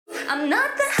I'm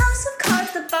not the house of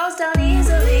cards that falls down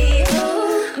easily.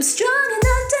 I'm strong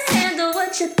enough to handle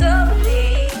what you throw at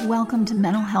me. Welcome to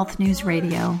Mental Health News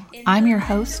Radio. I'm your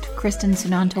host, Kristin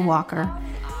Sunanta Walker.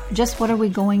 Just what are we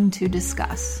going to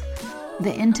discuss?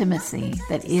 The intimacy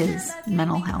that is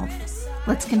mental health.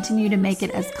 Let's continue to make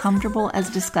it as comfortable as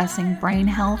discussing brain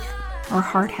health or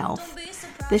heart health.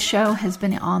 This show has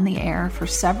been on the air for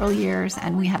several years,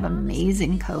 and we have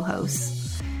amazing co-hosts.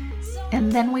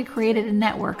 And then we created a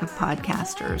network of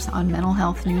podcasters on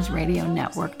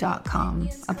mentalhealthnewsradionetwork.com,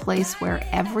 a place where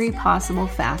every possible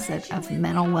facet of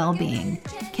mental well-being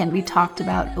can be talked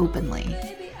about openly.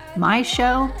 My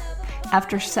show,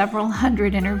 after several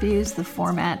hundred interviews, the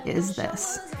format is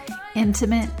this: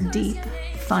 intimate, deep,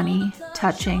 funny,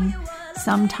 touching,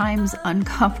 sometimes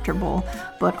uncomfortable,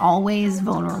 but always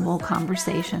vulnerable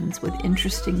conversations with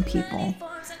interesting people.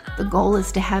 The goal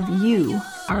is to have you,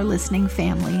 our listening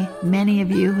family, many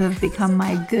of you who have become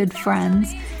my good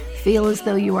friends, feel as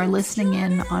though you are listening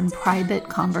in on private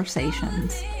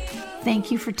conversations. Thank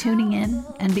you for tuning in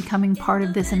and becoming part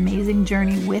of this amazing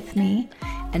journey with me,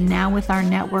 and now with our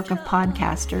network of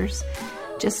podcasters.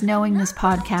 Just knowing this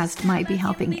podcast might be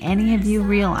helping any of you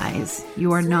realize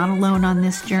you are not alone on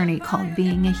this journey called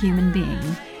being a human being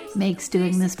makes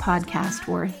doing this podcast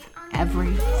worth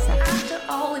every second. After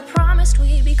all we promised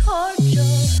we'd be cordial.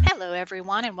 Hello,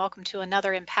 everyone, and welcome to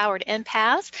another Empowered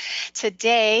Empaths.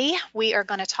 Today, we are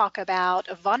going to talk about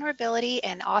vulnerability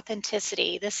and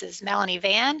authenticity. This is Melanie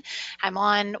Vann. I'm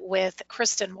on with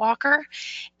Kristin Walker,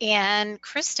 and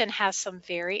Kristin has some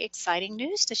very exciting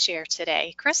news to share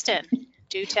today. Kristin,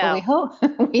 do tell. Well,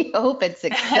 we hope it's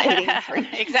exciting for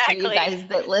Exactly. you guys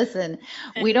that listen.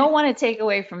 We don't want to take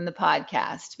away from the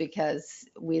podcast because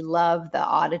we love the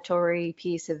auditory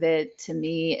piece of it. To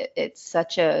me, it's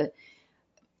such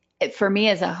for me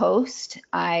as a host,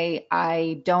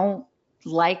 I don't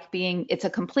like it's a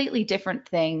completely different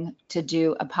thing to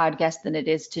do a podcast than it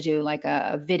is to do like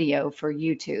a video for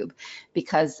YouTube,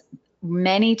 because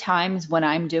many times when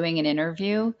I'm doing an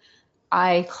interview,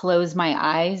 I close my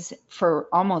eyes for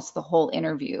almost the whole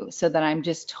interview so that I'm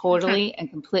just totally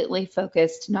and completely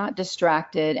focused, not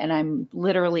distracted. And I'm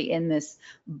literally in this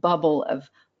bubble of,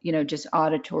 just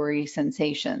auditory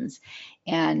sensations.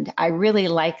 And I really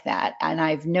like that. And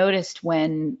I've noticed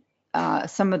when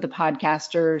some of the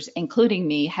podcasters, including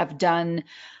me, have done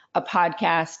a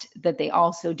podcast that they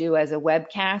also do as a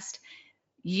webcast,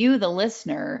 you, the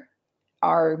listener,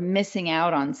 are missing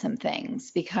out on some things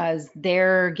because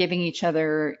they're giving each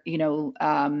other,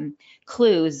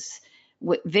 clues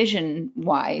vision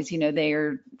wise,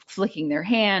 they're flicking their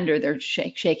hand or they're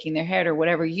shaking their head or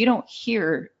whatever. You don't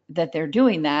hear that they're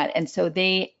doing that. And so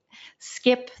they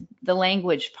skip the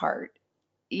language part.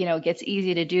 It gets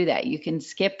easy to do that. You can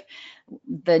skip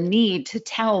the need to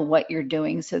tell what you're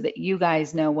doing so that you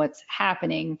guys know what's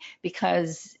happening,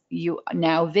 because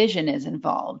now vision is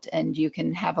involved and you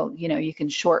can have you can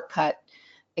shortcut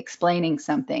explaining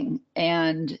something.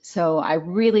 And so I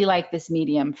really like this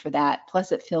medium for that.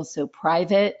 Plus it feels so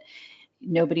private.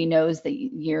 Nobody knows that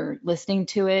you're listening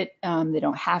to it. They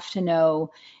don't have to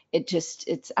know. I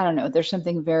don't know, there's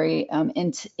something very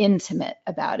intimate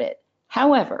about it.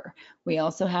 However, we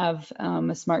also have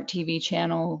a smart TV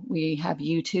channel. We have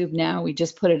YouTube now. We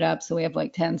just put it up, so we have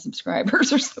like 10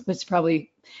 subscribers or so. It's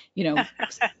probably,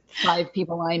 5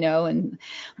 people I know,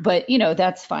 but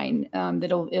that's fine.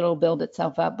 It'll build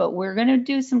itself up. But we're gonna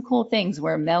do some cool things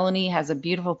where Melanie has a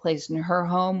beautiful place in her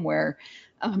home where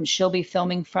she'll be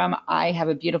filming from. I have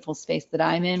a beautiful space that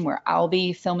I'm in where I'll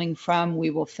be filming from. We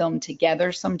will film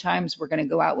together sometimes. We're going to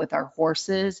go out with our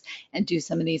horses and do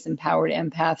some of these Empowered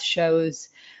Empath shows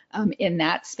in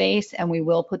that space. And we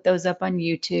will put those up on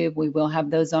YouTube. We will have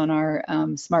those on our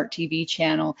smart TV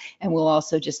channel. And we'll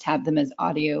also just have them as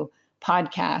audio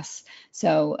podcasts.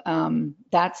 So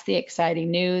that's the exciting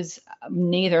news.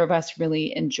 Neither of us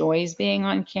really enjoys being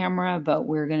on camera, but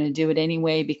we're going to do it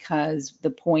anyway because the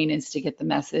point is to get the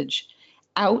message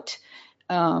out.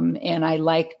 And I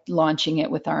like launching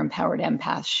it with our Empowered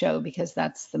Empath show because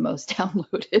that's the most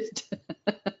downloaded.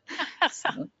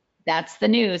 So that's the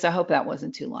news. I hope that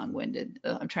wasn't too long-winded.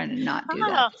 I'm trying to not do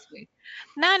that this week.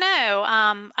 No.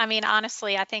 I mean,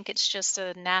 honestly, I think it's just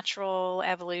a natural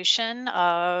evolution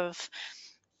of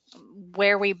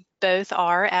where we both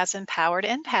are as empowered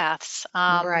empaths.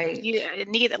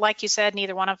 Right. Like you said,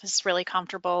 neither one of us is really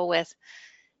comfortable with,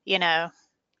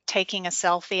 taking a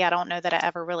selfie. I don't know that I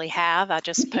ever really have. I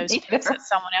just post pics that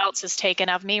someone else has taken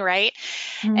of me, right?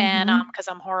 And because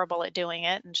I'm horrible at doing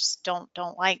it and just don't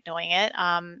like doing it.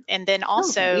 And then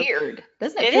also, weird.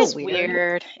 Doesn't it it feel is weird?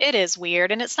 weird. It is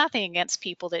weird, and it's nothing against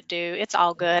people that do. It's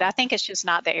all good. I think it's just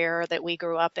not the era that we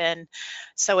grew up in,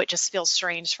 so it just feels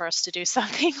strange for us to do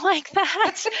something like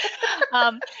that.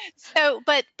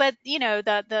 But you know,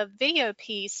 the video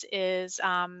piece is,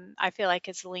 I feel like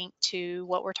it's linked to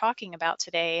what we're talking about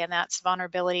today, and that's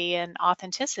vulnerability and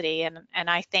authenticity. And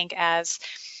I think as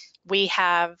we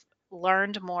have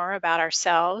learned more about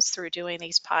ourselves through doing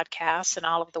these podcasts and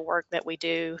all of the work that we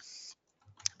do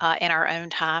in our own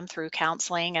time through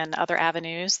counseling and other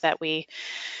avenues that we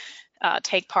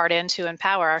take part in to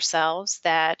empower ourselves,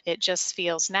 that it just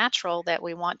feels natural that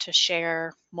we want to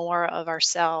share more of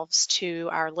ourselves to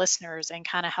our listeners and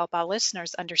kind of help our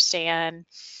listeners understand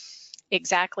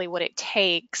exactly what it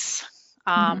takes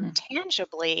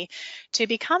tangibly to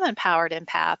become empowered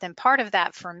empath. And part of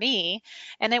that for me,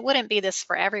 and it wouldn't be this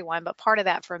for everyone, but part of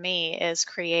that for me is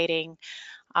creating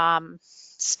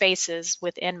spaces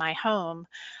within my home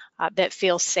that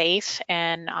feel safe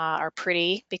and are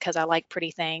pretty, because I like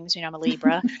pretty things. You know, I'm a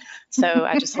Libra, so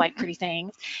I just like pretty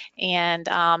things. And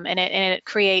it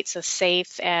creates a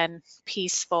safe and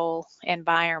peaceful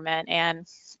environment. And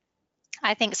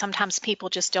I think sometimes people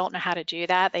just don't know how to do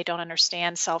that. They don't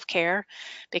understand self-care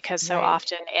because so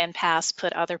often empaths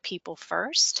put other people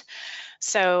first.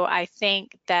 So I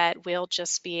think that we'll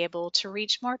just be able to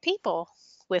reach more people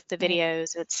with the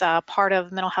videos. It's part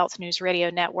of Mental Health News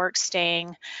Radio Network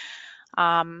staying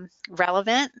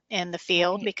relevant in the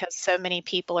field because so many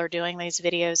people are doing these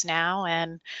videos now,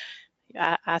 and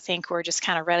I think we're just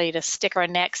kind of ready to stick our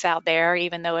necks out there,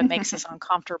 even though it makes us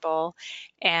uncomfortable,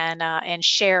 and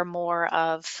share more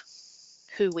of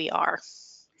who we are.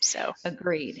 So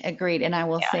Agreed. And I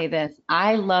will say this,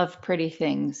 I love pretty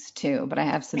things too, but I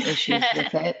have some issues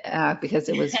with it because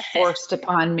it was forced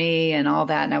upon me and all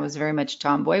that. And I was very much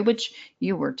tomboy, which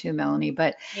you were too, Melanie.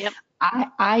 But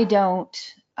I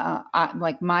don't,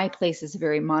 like my place is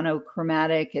very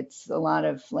monochromatic. It's a lot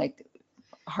of like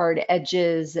hard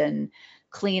edges and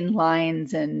clean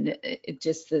lines, and it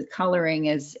just, the coloring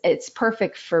it's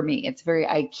perfect for me. It's very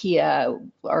IKEA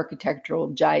architectural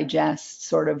digest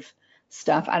sort of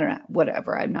stuff. I don't know,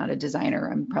 whatever. I'm not a designer.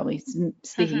 I'm probably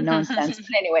speaking nonsense.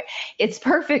 But anyway, it's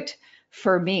perfect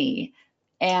for me.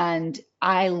 And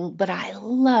but I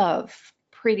love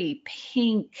pretty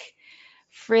pink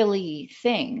frilly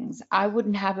things. I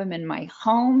wouldn't have them in my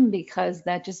home because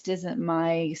that just isn't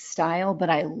my style, but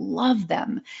I love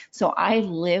them. So I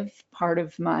live part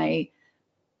of my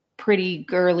pretty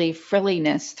girly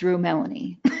frilliness through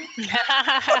Melanie.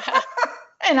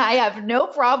 And I have no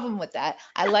problem with that.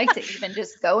 I like to even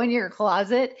just go in your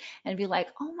closet and be like,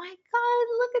 oh my God,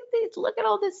 look at these, look at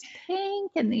all this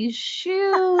pink and these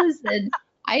shoes. And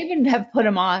I even have put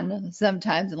them on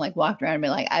sometimes and like walked around and be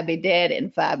like, I'd be dead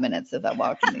in 5 minutes if I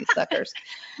walked in these suckers.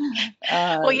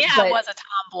 Well, yeah, I was a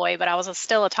tomboy, but I was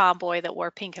still a tomboy that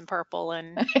wore pink and purple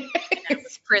and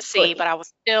was prissy, but I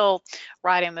was still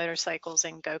riding motorcycles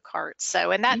and go-karts.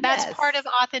 So, and that's part of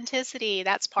authenticity.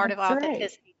 That's part of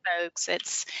authenticity, folks.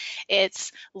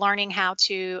 It's learning how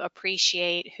to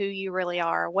appreciate who you really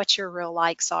are, what your real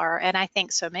likes are. And I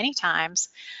think so many times,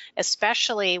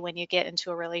 especially when you get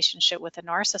into a relationship with a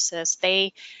narcissist,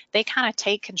 they kind of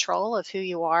take control of who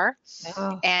you are,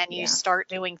 and you start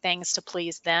doing things to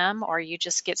please them, or you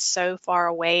just get so far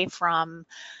away from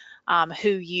who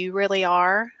you really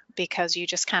are, because you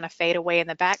just kind of fade away in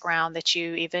the background that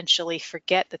you eventually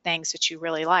forget the things that you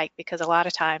really like. Because a lot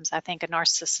of times I think a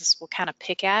narcissist will kind of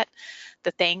pick at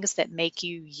the things that make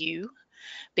you you,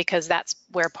 because that's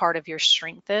where part of your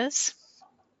strength is.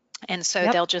 And so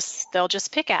they'll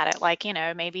just pick at it. Like, you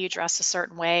know, maybe you dress a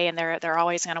certain way and they're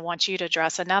always going to want you to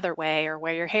dress another way, or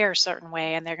wear your hair a certain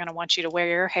way, and they're going to want you to wear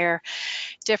your hair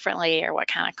differently, or what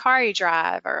kind of car you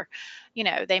drive, or, you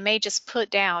know, they may just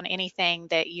put down anything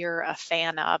that you're a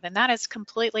fan of. And that is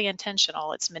completely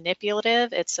intentional. It's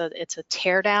manipulative. It's a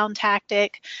tear down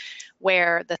tactic,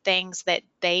 where the things that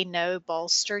they know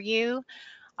bolster you,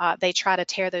 they try to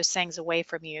tear those things away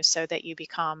from you so that you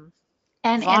become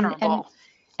vulnerable.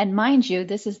 And mind you,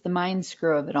 this is the mind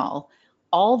screw of it all.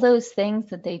 All those things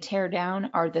that they tear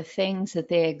down are the things that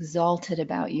they exalted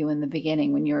about you in the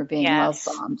beginning when you were being love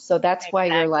bombed. So that's why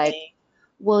you're like,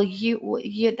 well,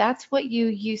 you that's what you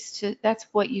used to, that's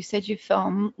what you said you fell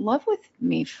in love with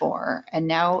me for. And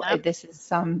now this is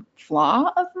some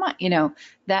flaw of mine, you know,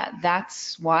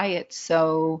 that's why it's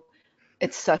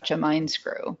such a mind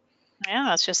screw.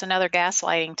 Yeah, it's just another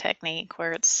gaslighting technique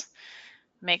where it's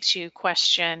makes you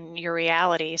question your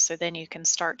reality. So then you can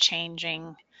start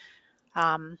changing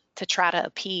to try to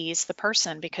appease the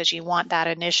person because you want that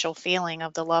initial feeling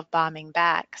of the love bombing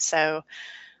back. So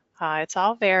it's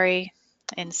all very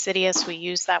insidious. We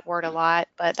use that word a lot,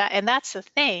 but that's the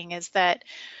thing, is that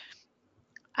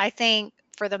I think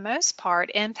for the most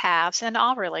part, empaths in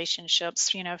all relationships,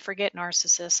 forget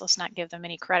narcissists, let's not give them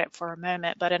any credit for a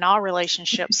moment, but in all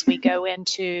relationships, we go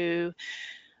into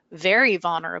very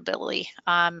vulnerability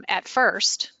at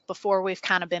first before we've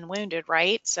kind of been wounded,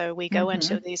 right? So we go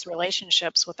into these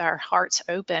relationships with our hearts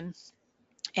open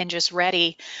and just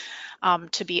ready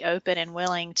to be open and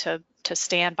willing to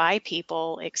stand by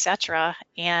people, etc.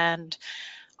 And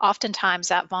oftentimes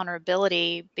that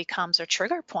vulnerability becomes a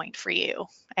trigger point for you.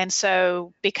 And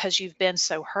so because you've been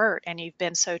so hurt and you've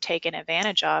been so taken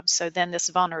advantage of, so then this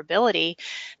vulnerability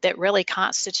that really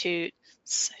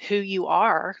constitutes who you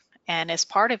are and is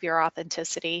part of your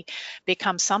authenticity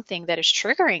becomes something that is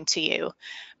triggering to you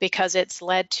because it's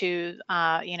led to,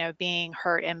 being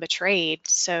hurt and betrayed.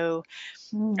 So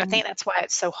I think that's why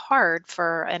it's so hard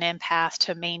for an empath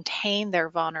to maintain their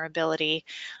vulnerability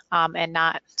and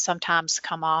not sometimes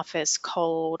come off as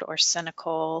cold or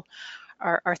cynical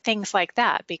or things like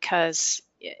that, because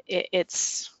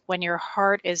it's when your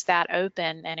heart is that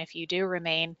open, and if you do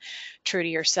remain true to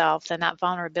yourself, then that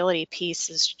vulnerability piece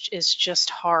is just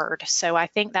hard. So I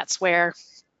think that's where,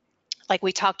 like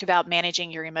we talked about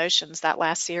managing your emotions, that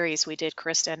last series we did,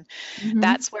 Kristin,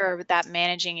 that's where that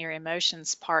managing your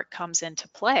emotions part comes into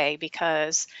play,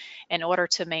 because in order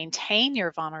to maintain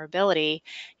your vulnerability,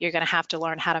 you're going to have to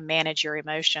learn how to manage your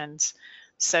emotions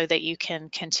so that you can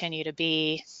continue to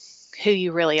be who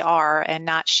you really are and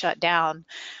not shut down,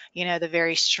 the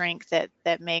very strength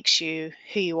that makes you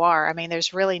who you are. I mean,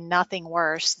 there's really nothing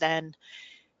worse than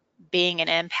being an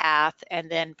empath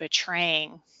and then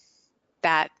betraying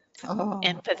that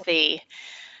empathy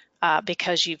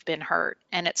because you've been hurt.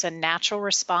 And it's a natural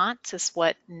response. It's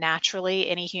what naturally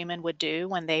any human would do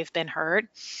when they've been hurt.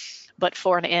 But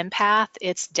for an empath,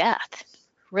 it's death,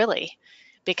 really,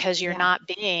 because you're not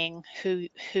being who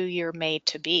you're made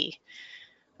to be.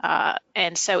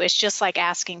 And so it's just like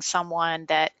asking someone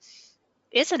that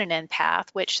isn't an empath,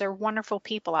 which there are wonderful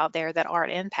people out there that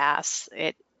aren't empaths.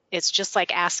 It's just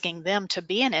like asking them to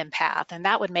be an empath, and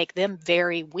that would make them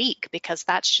very weak because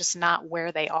that's just not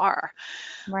where they are.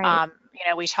 Right.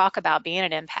 We talk about being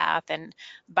an empath, and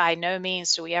by no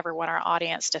means do we ever want our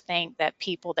audience to think that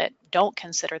people that don't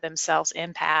consider themselves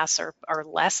empaths are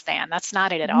less than. That's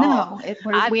not it at all. No,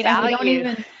 I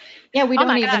value, we oh don't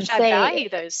my even gosh, I say, value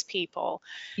those people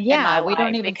in my we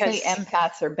don't life even say because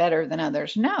empaths are better than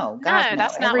others. No, God, no, no.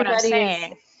 that's not what I'm Everybody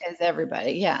saying. is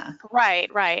everybody. Yeah. Right.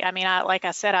 I mean, like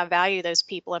I said, I value those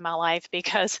people in my life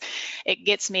because it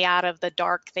gets me out of the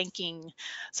dark thinking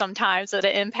sometimes that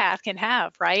an empath can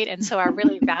have, right? And so I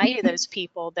really value those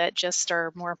people that just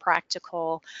are more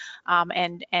practical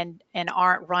and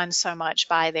aren't run so much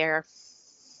by their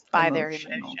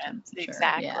Emotional emotions. temperature. Yeah.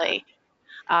 Exactly.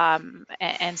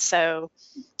 And so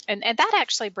that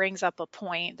actually brings up a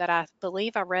point that I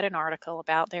believe I read an article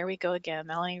about. There we go again,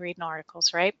 Melanie reading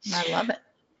articles, right? I love it.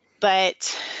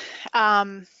 But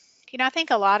I think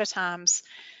a lot of times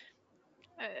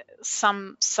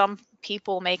some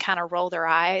people may kind of roll their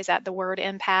eyes at the word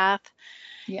empath.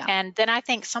 Yeah. And then I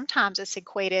think sometimes it's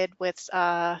equated with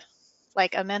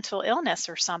like a mental illness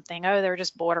or something. Oh, they're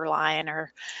just borderline,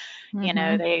 or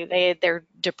they're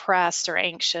depressed or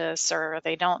anxious, or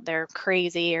they're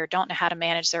crazy, or don't know how to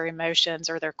manage their emotions,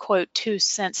 or they're quote too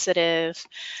sensitive,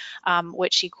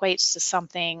 which equates to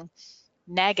something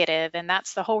negative. And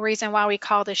that's the whole reason why we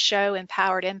call this show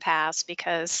Empowered Empaths,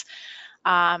 because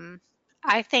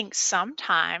I think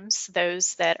sometimes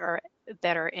those that are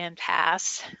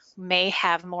empaths may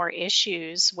have more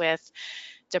issues with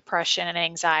depression and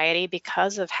anxiety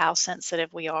because of how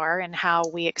sensitive we are and how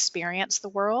we experience the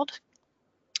world.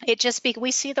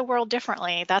 We see the world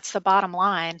differently. That's the bottom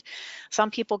line. Some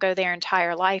people go their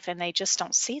entire life and they just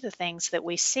don't see the things that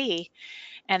we see.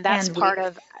 And that's And part we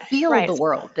of, feel right, the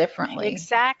world differently.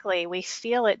 exactly. We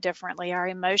feel it differently. Our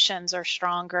emotions are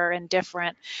stronger and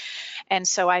different. And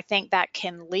so I think that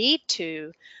can lead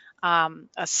to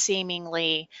a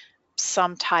seemingly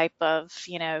some type of,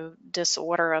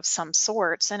 disorder of some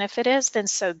sorts. And if it is, then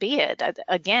so be it.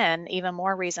 Again, even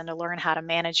more reason to learn how to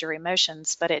manage your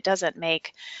emotions, but it doesn't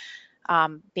make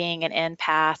being an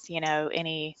empath,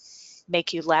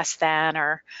 make you less than,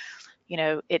 or,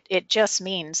 it just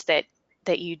means that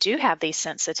you do have these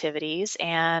sensitivities,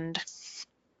 and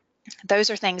those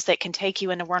are things that can take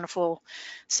you into wonderful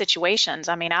situations.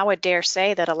 I mean, I would dare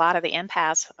say that a lot of the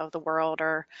empaths of the world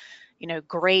are,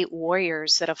 great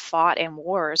warriors that have fought in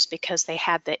wars because they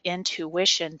had the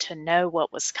intuition to know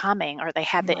what was coming, or they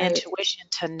had the Right. intuition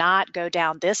to not go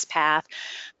down this path,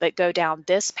 but go down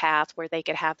this path where they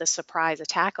could have the surprise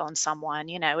attack on someone.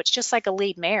 It's just like a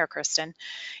lead mare, Kristin.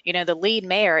 The lead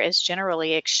mare is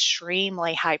generally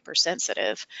extremely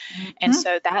hypersensitive. And Mhm.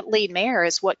 so that lead mare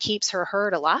is what keeps her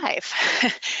herd alive.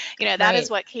 That is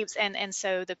Right. what keeps, and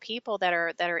so the people that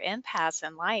are empaths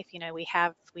in life,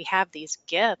 we have these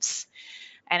gifts,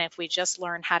 and if we just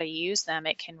learn how to use them,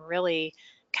 it can really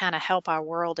kind of help our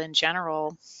world in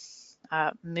general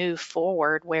move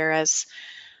forward. Whereas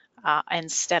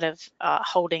instead of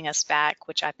holding us back,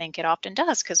 which I think it often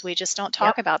does, because we just don't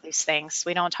talk Yep. about these things.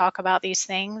 We don't talk about these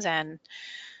things, and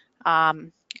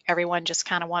everyone just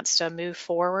kind of wants to move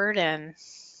forward, and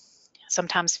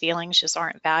sometimes feelings just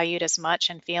aren't valued as much,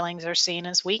 and feelings are seen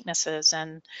as weaknesses.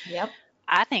 And Yep.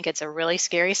 I think it's a really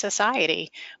scary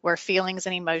society where feelings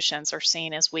and emotions are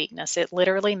seen as weakness. It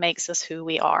literally makes us who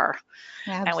we are.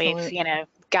 And we've, Absolutely.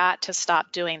 got to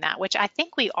stop doing that, which I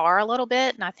think we are a little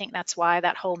bit. And I think that's why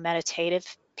that whole meditative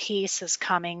piece is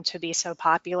coming to be so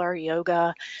popular.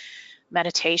 Yoga,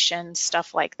 meditation,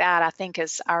 stuff like that, I think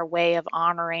is our way of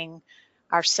honoring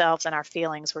ourselves and our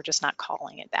feelings. We're just not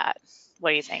calling it that. What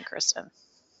do you think, Kristin?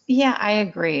 Yeah, I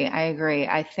agree. I agree.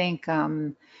 I think, I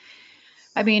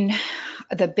mean,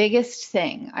 the biggest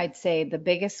thing, I'd say the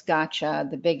biggest gotcha,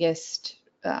 the biggest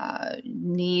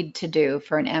need to do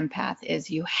for an empath is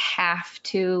you have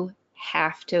to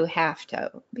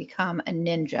become a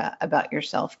ninja about your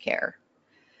self-care.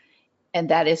 And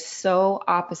that is so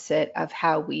opposite of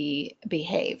how we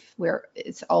behave, where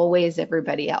it's always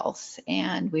everybody else.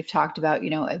 And we've talked about,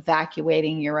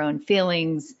 evacuating your own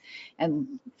feelings and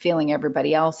feeling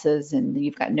everybody else's, and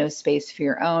you've got no space for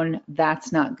your own.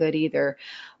 That's not good either.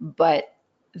 But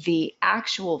the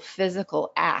actual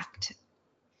physical act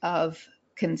of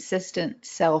consistent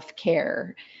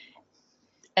self-care,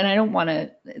 and I don't want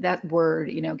to, that word,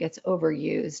 gets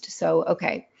overused. So,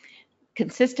 okay,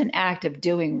 consistent act of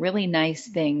doing really nice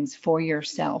things for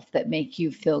yourself that make you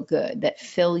feel good, that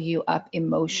fill you up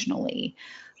emotionally,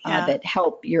 Yeah. that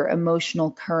help your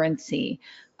emotional currency,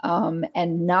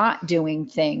 and not doing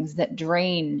things that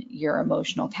drain your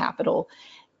emotional capital.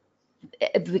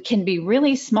 It can be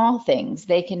really small things.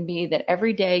 They can be that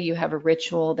every day you have a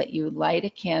ritual, that you light a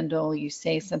candle, you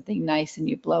say something nice, and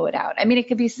you blow it out. I mean, it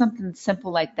could be something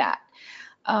simple like that.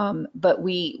 But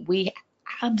we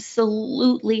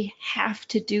absolutely have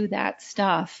to do that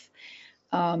stuff,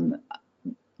 um,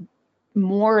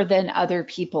 more than other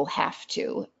people have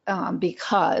to,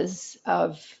 because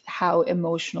of how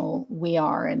emotional we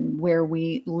are and where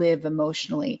we live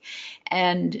emotionally.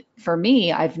 And for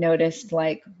me, I've noticed,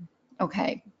 like,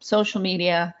 okay, social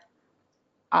media,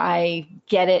 I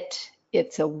get it.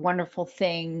 It's a wonderful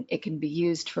thing. It can be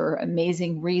used for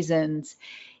amazing reasons.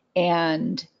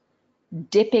 And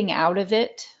dipping out of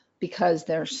it, because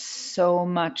there's so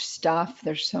much stuff,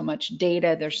 there's so much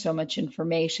data, there's so much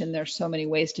information, there's so many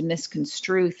ways to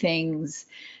misconstrue things.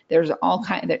 There's all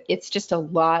kind of, it's just a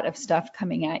lot of stuff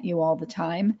coming at you all the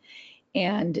time.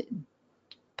 And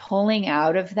pulling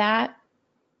out of that,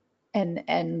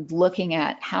 and looking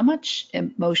at how much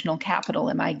emotional capital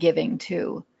am I giving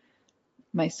to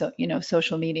my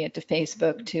social media, to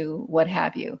Facebook, to what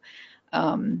have you.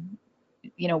 Um,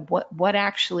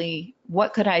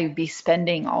 what could I be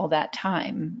spending all that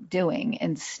time doing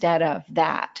instead of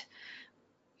that?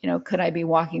 Could I be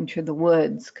walking through the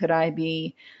woods? Could I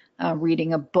be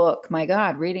reading a book? My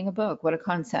God, reading a book, what a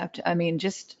concept. I mean,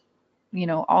 just,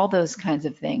 all those kinds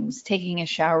of things. Taking a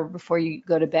shower before you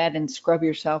go to bed and scrub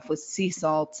yourself with sea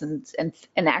salts, and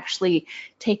actually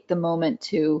take the moment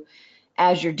to,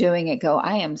 as you're doing it, go,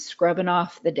 I am scrubbing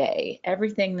off the day.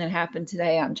 Everything that happened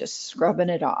today, I'm just scrubbing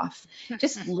it off.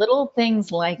 Just little things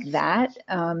like that,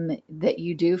 that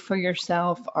you do for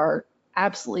yourself are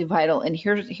absolutely vital. And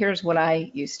here's what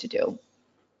I used to do.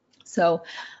 So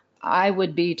I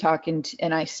would be talking to,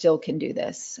 and I still can do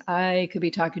this. I could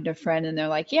be talking to a friend, and they're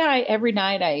like, yeah, every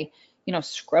night I,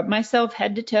 scrub myself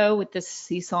head to toe with this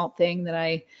sea salt thing that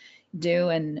I do,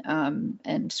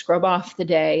 and scrub off the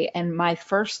day. And my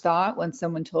first thought when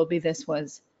someone told me this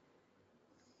was,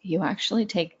 you actually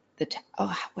take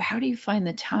oh, how do you find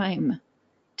the time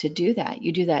to do that?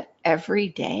 You do that every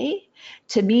day?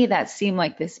 To me, that seemed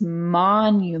like this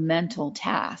monumental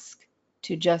task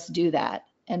to just do that.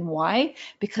 And why?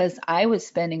 Because I was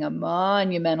spending a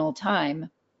monumental time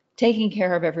taking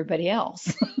care of everybody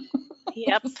else.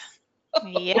 Yep.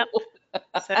 Yep.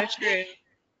 So true.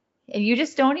 And you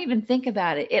just don't even think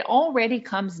about it. It already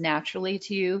comes naturally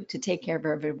to you to take care of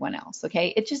everyone else,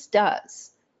 okay? It just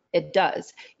does. It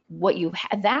does. what you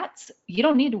had, you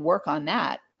don't need to work on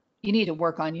that. You need to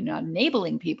work on,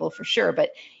 enabling people for sure,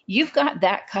 but you've got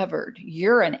that covered.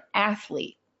 You're an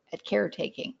athlete at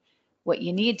caretaking. What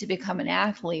you need to become an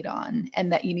athlete on,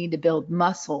 and that you need to build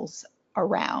muscles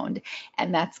around,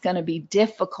 and that's going to be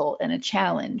difficult and a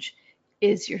challenge,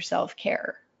 is your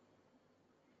self-care.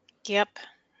 Yep.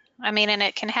 I mean, and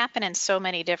it can happen in so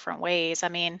many different ways. I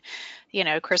mean,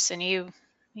 Kristin,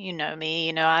 you know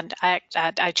me,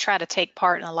 I try to take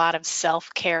part in a lot of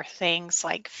self-care things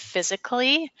like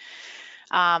physically,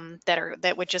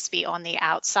 that would just be on the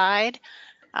outside.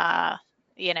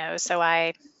 So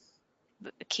I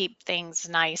keep things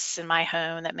nice in my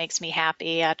home that makes me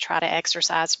happy. I try to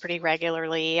exercise pretty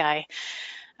regularly. I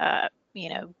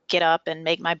get up and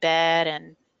make my bed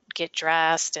and get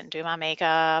dressed and do my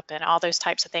makeup and all those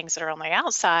types of things that are on the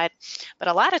outside. But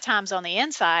a lot of times on the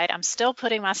inside, I'm still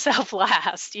putting myself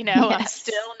last. I'm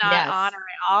still not honoring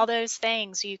all those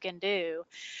things you can do.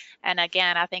 And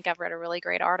again, I think I've read a really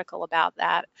great article about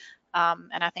that.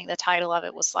 And I think the title of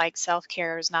it was like,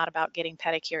 self-care is not about getting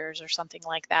pedicures or something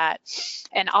like that.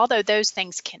 And although those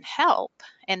things can help,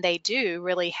 and they do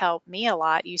really help me a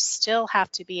lot, you still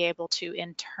have to be able to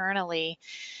internally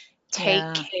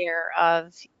take care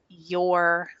of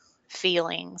your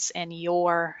feelings and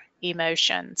your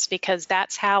emotions, because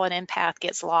that's how an empath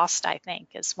gets lost, I think,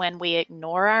 is when we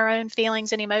ignore our own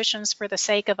feelings and emotions for the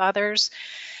sake of others.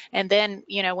 And then,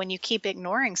 when you keep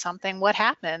ignoring something, what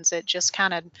happens? It just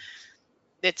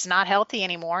it's not healthy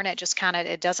anymore, and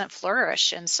it doesn't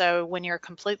flourish. And so when you're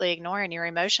completely ignoring your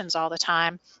emotions all the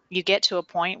time, you get to a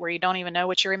point where you don't even know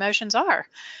what your emotions are.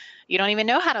 You don't even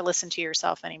know how to listen to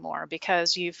yourself anymore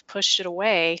because you've pushed it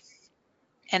away.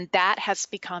 And that has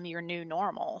become your new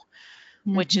normal,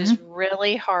 which is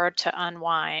really hard to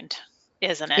unwind,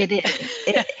 isn't it? It is.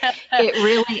 It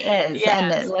really is.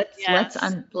 Yes,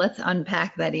 And let's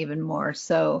unpack that even more.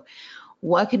 So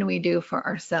what can we do for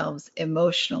ourselves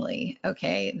emotionally?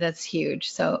 Okay, that's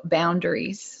huge. So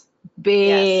boundaries,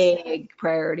 big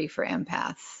priority for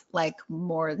empaths, like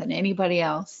more than anybody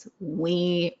else.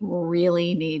 We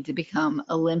really need to become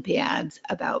Olympiads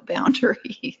about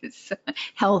boundaries,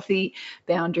 healthy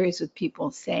boundaries with people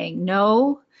saying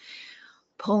no,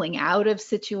 pulling out of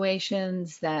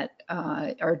situations that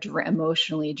are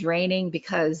emotionally draining,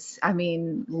 because a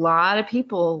lot of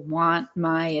people want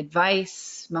my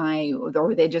advice,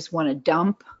 or they just want to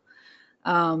dump.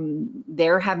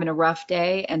 They're having a rough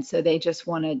day, and so they just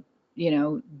want to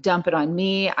dump it on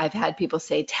me. I've had people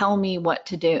say, tell me what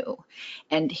to do.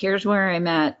 And here's where I'm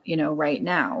at, right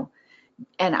now.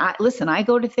 And I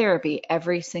go to therapy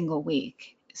every single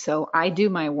week. So I do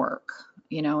my work,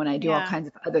 and I do all kinds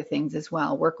of other things as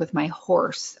well. Work with my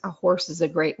horse. A horse is a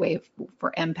great way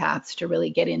for empaths to really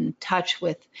get in touch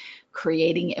with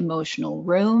creating emotional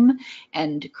room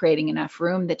and creating enough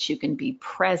room that you can be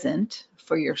present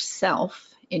for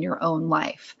yourself in your own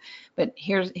life. But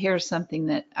here's something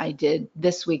that I did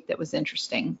this week that was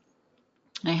interesting.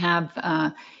 I have,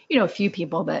 a few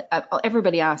people that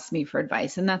everybody asks me for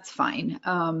advice, and that's fine.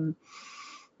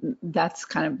 That's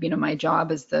kind of, my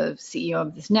job as the CEO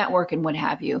of this network and what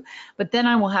have you. But then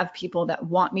I will have people that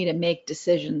want me to make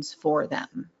decisions for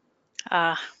them.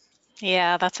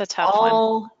 Yeah, that's a tough one.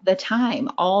 All the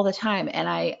time. And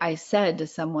I said to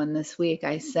someone this week,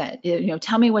 I said,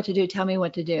 tell me what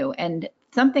to do. And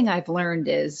something I've learned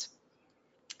is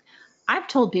I've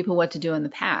told people what to do in the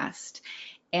past.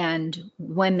 And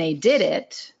when they did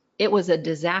it, it was a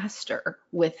disaster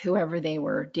with whoever they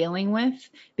were dealing with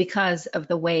because of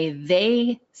the way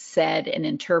they said and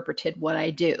interpreted what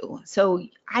I do. So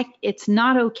it's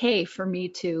not okay for me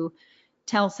to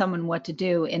tell someone what to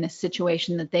do in a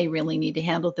situation that they really need to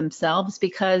handle themselves,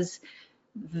 because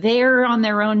they're on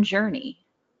their own journey.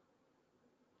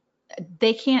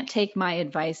 They can't take my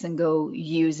advice and go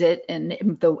use it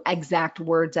and the exact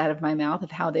words out of my mouth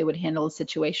of how they would handle a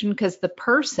situation, because the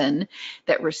person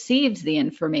that receives the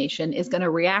information is going to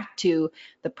react to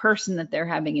the person that they're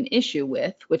having an issue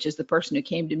with, which is the person who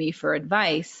came to me for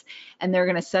advice, and they're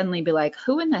going to suddenly be like,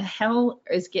 who in the hell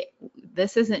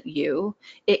this isn't you.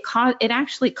 It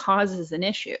actually causes an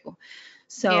issue.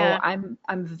 So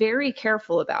I'm very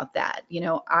careful about that.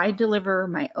 I deliver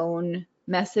my own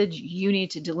message. You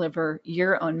need to deliver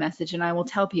your own message. And I will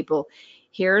tell people,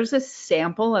 here's a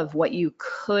sample of what you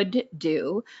could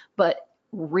do, but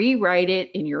rewrite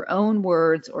it in your own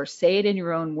words, or say it in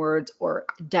your own words, or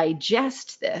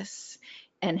digest this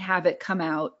and have it come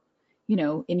out,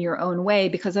 in your own way,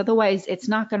 because otherwise it's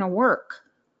not going to work.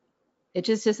 It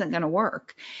just isn't going to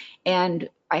work. And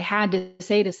I had to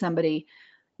say to somebody,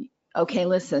 okay,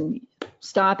 listen,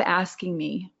 stop asking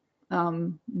me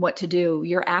what to do.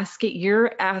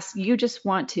 You just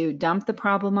want to dump the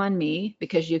problem on me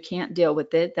because you can't deal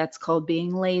with it. That's called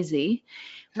being lazy,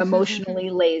 emotionally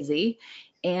lazy.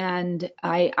 And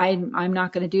I'm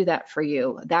not going to do that for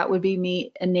you. That would be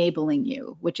me enabling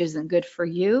you, which isn't good for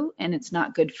you, and it's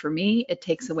not good for me. It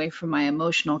takes away from my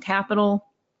emotional capital,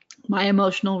 my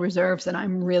emotional reserves, and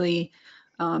I'm really,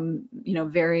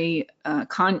 very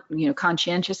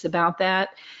conscientious about that.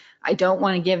 I don't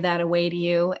want to give that away to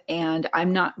you, and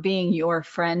I'm not being your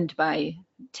friend by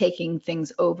taking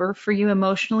things over for you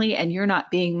emotionally, and you're not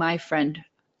being my friend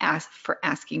for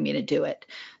asking me to do it.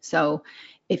 So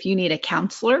if you need a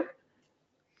counselor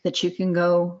that you can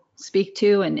go speak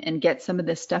to and get some of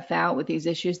this stuff out with these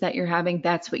issues that you're having,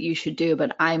 that's what you should do.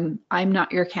 But I'm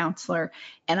not your counselor,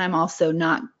 and I'm also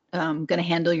not going to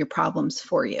handle your problems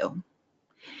for you.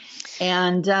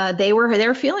 And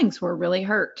their feelings were really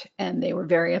hurt, and they were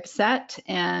very upset,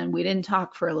 and we didn't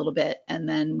talk for a little bit, and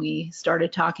then we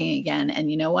started talking again.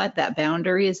 And you know what? That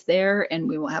boundary is there, and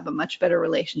we will have a much better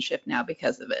relationship now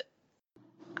because of it.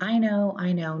 I know,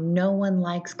 no one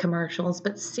likes commercials,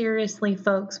 but seriously,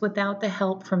 folks, without the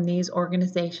help from these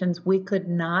organizations, we could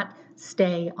not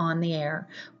stay on the air.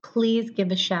 Please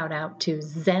give a shout out to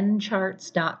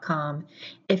zencharts.com.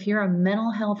 If you're a mental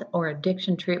health or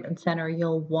addiction treatment center,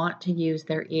 you'll want to use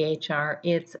their EHR.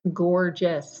 It's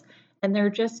gorgeous, and they're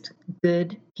just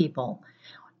good people.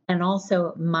 And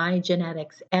also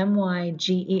MyGenetics,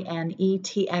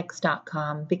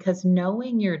 MyGenetx.com, because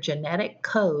knowing your genetic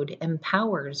code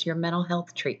empowers your mental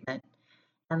health treatment.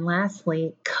 And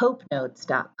lastly,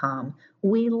 CopeNotes.com.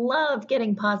 We love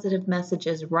getting positive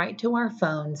messages right to our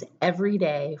phones every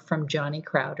day from Johnny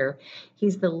Crowder.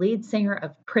 He's the lead singer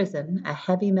of Prison, a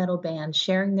heavy metal band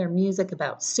sharing their music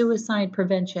about suicide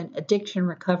prevention, addiction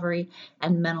recovery,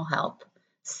 and mental health.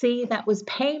 See, that was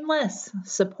painless.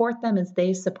 Support them as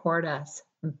they support us.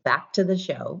 Back to the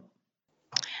show.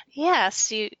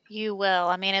 Yes, you will.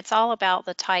 I mean, it's all about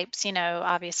the types,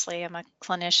 obviously I'm a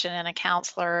clinician and a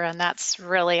counselor, and that's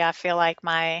really, I feel like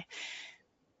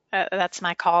that's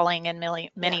my calling in many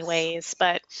Yes. ways.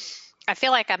 But I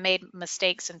feel like I made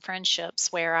mistakes in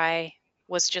friendships where I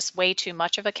was just way too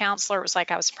much of a counselor. It was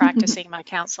like I was practicing my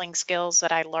counseling skills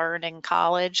that I learned in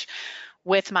college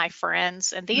with my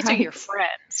friends. And these are your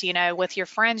friends. With your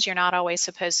friends, you're not always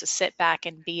supposed to sit back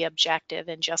and be objective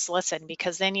and just listen,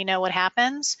 because then you know what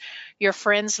happens? Your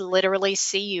friends literally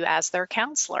see you as their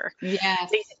counselor.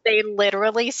 Yes. They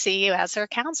literally see you as their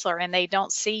counselor, and they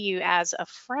don't see you as a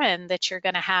friend that you're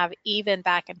going to have even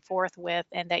back and forth with,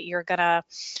 and that you're going to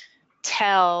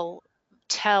tell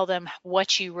them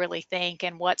what you really think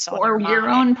and what's on your mind. Or your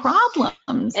own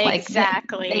problems.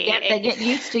 Exactly. Like they get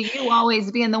used to you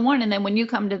always being the one. And then when you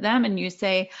come to them and you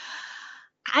say,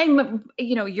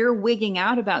 you're wigging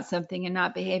out about something and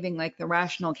not behaving like the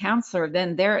rational counselor,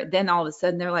 then all of a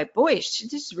sudden they're like, boy, she's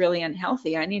just really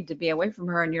unhealthy. I need to be away from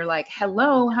her. And you're like,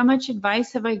 hello, how much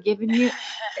advice have I given you?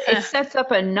 It sets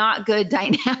up a not good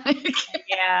dynamic.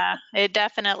 Yeah, it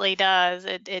definitely does.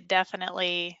 It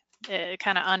definitely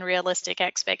kind of unrealistic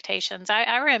expectations.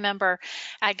 I remember,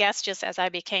 I guess, just as I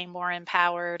became more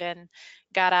empowered and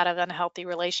got out of unhealthy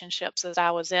relationships that I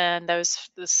was in,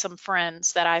 some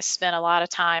friends that I spent a lot of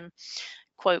time,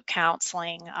 quote,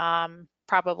 counseling,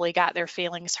 probably got their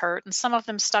feelings hurt, and some of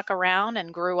them stuck around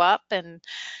and grew up, and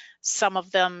some of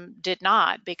them did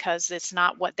not, because it's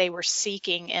not what they were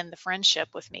seeking in the friendship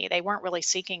with me. They weren't really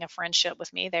seeking a friendship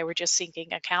with me. They were just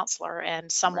seeking a counselor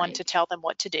and someone to tell them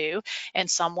what to do, and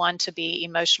someone to be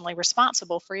emotionally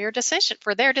responsible for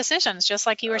their decisions, just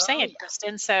like you were saying,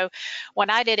 Kristin. So when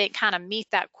I didn't kind of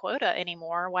meet that quota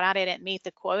anymore, when I didn't meet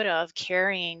the quota of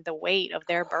carrying the weight of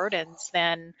their burdens,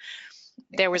 then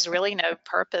there was really no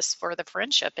purpose for the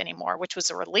friendship anymore, which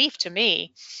was a relief to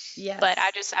me. Yes. But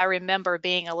I remember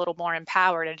being a little more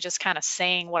empowered and just kind of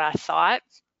saying what I thought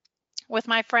with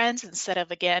my friends, instead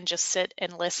of, again, just sit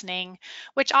and listening,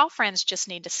 which all friends just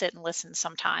need to sit and listen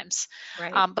sometimes.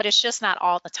 Right. But it's just not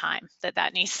all the time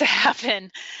that needs to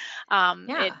happen.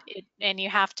 And you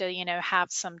have to,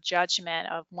 have some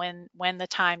judgment of when the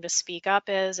time to speak up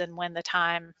is and when the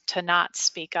time to not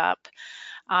speak up.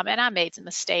 And I made some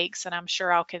mistakes, and I'm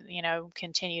sure I'll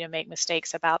continue to make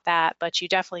mistakes about that, but you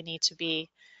definitely need to be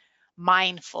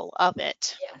mindful of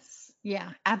it. Yes. Yeah,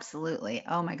 absolutely.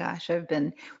 Oh my gosh.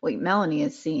 Melanie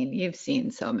you've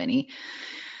seen so many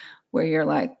where you're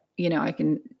like, I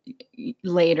can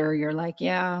later you're like,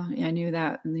 yeah, I knew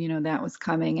that, that was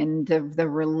coming. And the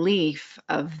relief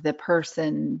of the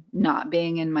person not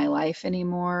being in my life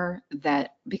anymore,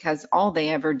 that because all they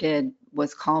ever did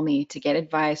was call me to get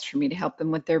advice, for me to help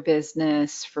them with their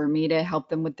business, for me to help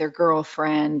them with their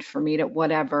girlfriend, for me to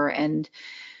whatever. And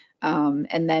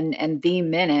the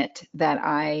minute that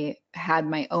I had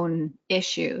my own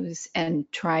issues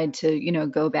and tried to,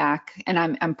 go back, and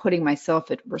I'm putting myself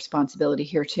at responsibility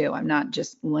here too. I'm not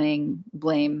just laying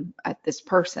blame at this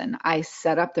person. I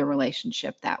set up the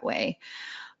relationship that way.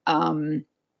 The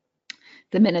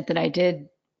minute that I did,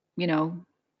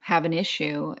 have an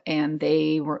issue, and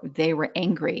they were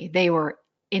angry, they were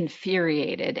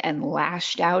infuriated and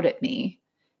lashed out at me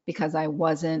because I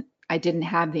didn't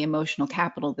have the emotional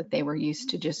capital that they were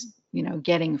used to just,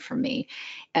 getting from me.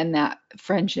 And that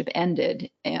friendship ended.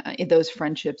 Those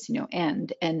friendships,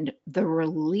 end. And the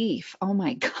relief, oh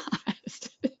my gosh.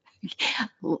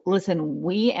 Listen,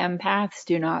 we empaths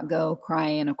do not go cry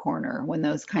in a corner when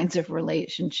those kinds of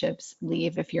relationships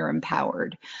leave if you're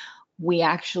empowered. We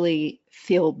actually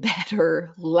feel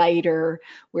better, lighter.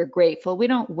 We're grateful. We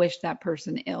don't wish that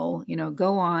person ill.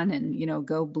 Go on and,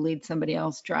 go bleed somebody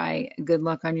else dry. Good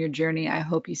luck on your journey. I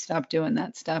hope you stop doing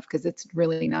that stuff because it's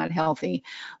really not healthy.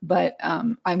 But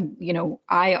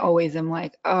I always am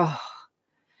like, oh,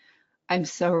 I'm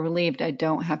so relieved I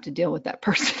don't have to deal with that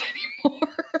person anymore.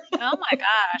 Oh my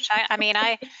gosh. I mean,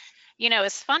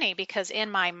 it's funny because in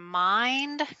my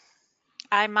mind,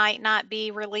 I might not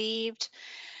be relieved,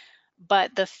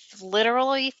 but the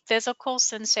literally physical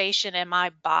sensation in my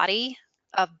body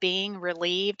of being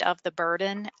relieved of the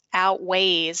burden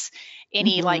outweighs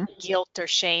any like Mhm. guilt or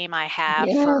shame I have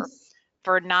Yes.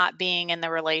 for not being in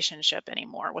the relationship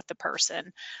anymore with the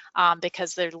person,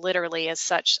 because there literally is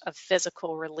such a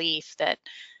physical relief that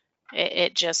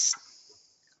it just,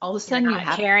 All of a you're sudden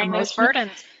not carrying those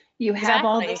burdens. you have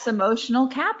all Exactly. this emotional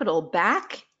capital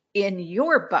back in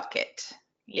your bucket.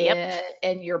 Yep.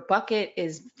 And your bucket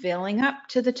is filling up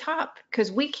to the top,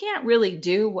 because we can't really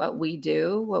do what we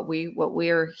do, what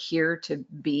we're here to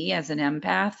be as an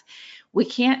empath. We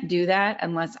can't do that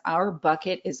unless our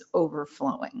bucket is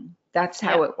overflowing. That's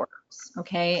how Yep. it works.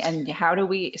 Okay. And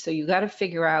so you got to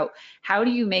figure out, how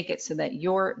do you make it so that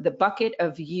the bucket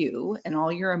of you and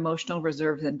all your emotional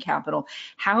reserves and capital,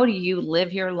 how do you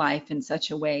live your life in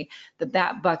such a way that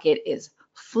that bucket is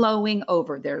flowing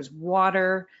over? There's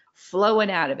water flowing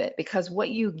out of it, because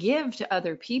what you give to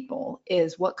other people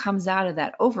is what comes out of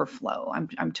that overflow.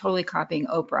 I'm totally copying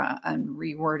Oprah and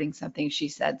rewording something she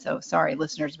said, so sorry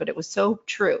listeners, but it was so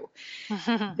true.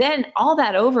 Then all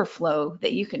that overflow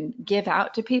that you can give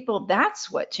out to people,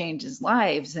 that's what changes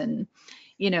lives, and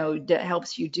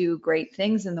helps you do great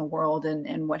things in the world,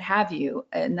 and what have you.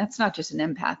 And that's not just an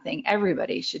empath thing.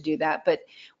 Everybody should do that, but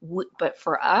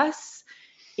for us,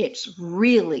 it's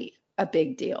really a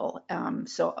big deal.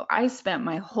 So I spent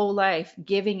my whole life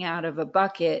giving out of a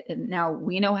bucket, and now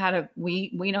we know how to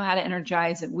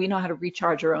energize it. We know how to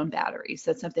recharge our own batteries.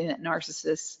 That's something that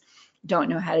narcissists don't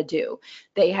know how to do.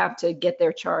 They have to get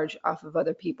their charge off of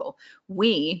other people.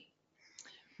 We're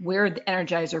the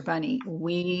Energizer Bunny.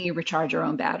 We recharge our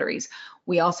own batteries.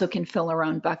 We also can fill our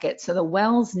own bucket. So the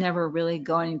well's never really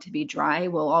going to be dry.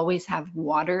 We'll always have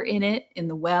water in it, in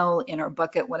the well, in our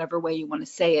bucket, whatever way you want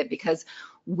to say it, because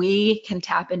we can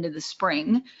tap into the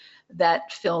spring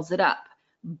that fills it up.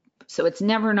 So it's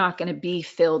never not going to be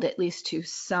filled, at least to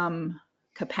some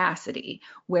capacity.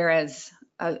 Whereas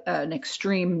an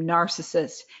extreme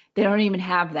narcissist, they don't even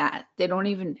have that. They don't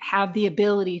even have the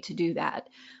ability to do that.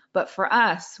 But for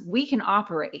us, we can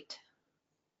operate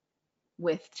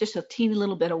with just a teeny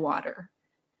little bit of water,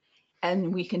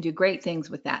 and we can do great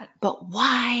things with that. But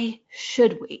why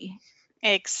should we?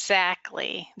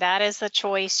 Exactly. That is the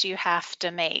choice you have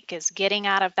to make, is getting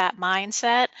out of that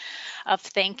mindset of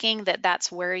thinking that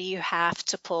that's where you have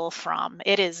to pull from.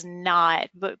 It is not,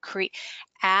 but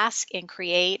ask and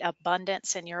create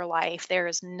abundance in your life. There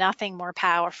is nothing more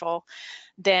powerful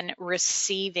than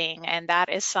receiving, and that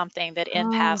is something that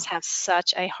empaths Oh, have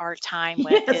such a hard time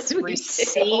with, yes, is we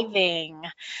do.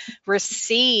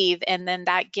 receive, and then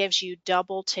that gives you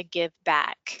double to give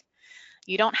back.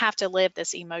 You don't have to live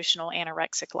this emotional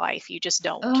anorexic life. You just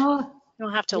don't. Oh, You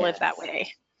don't have to live that yes.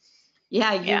 way.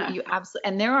 Yeah, Yeah. you absolutely.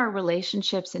 And there are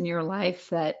relationships in your life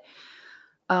that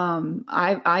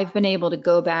I've been able to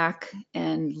go back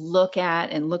and look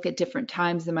at different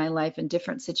times in my life and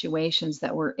different situations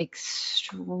that were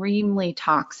extremely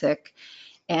toxic.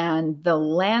 And the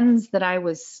lens that I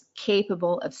was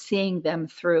capable of seeing them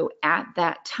through at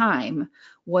that time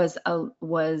was a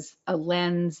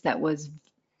lens that was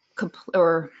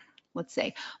or let's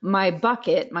say my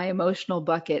bucket, my emotional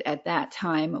bucket at that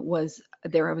time was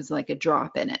there was like a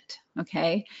drop in it.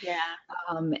 Okay. Yeah.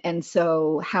 And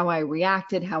so how I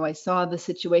reacted, how I saw the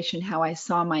situation, how I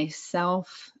saw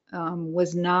myself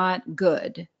was not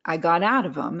good. I got out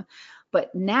of them.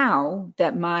 But now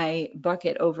that my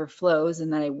bucket overflows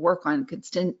and that I work on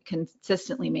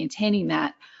consistently maintaining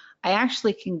that, I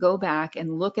actually can go back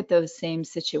and look at those same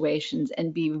situations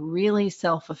and be really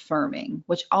self-affirming,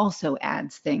 which also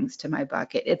adds things to my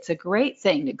bucket. It's a great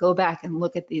thing to go back and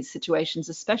look at these situations,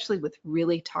 especially with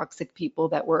really toxic people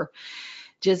that were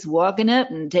just walking up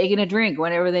and taking a drink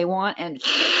whenever they want and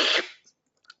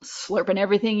slurping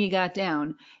everything you got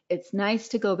down. It's nice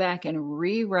to go back and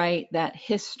rewrite that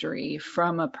history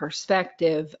from a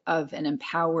perspective of an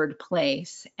empowered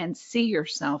place and see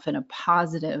yourself in a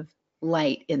positive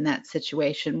light in that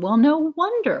situation. Well, no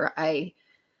wonder I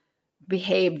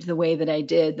behaved the way that I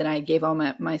did, that I gave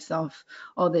myself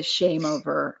all this shame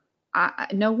over.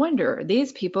 No wonder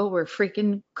these people were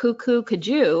freaking cuckoo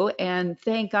kajou, and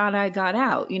thank God I got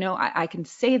out. I can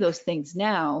say those things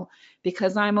now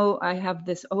because I have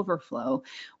this overflow,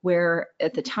 where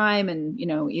at the time and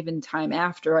even time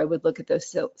after, I would look at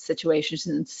those situations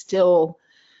and still,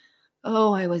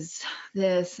 oh, I was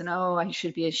this, and oh, I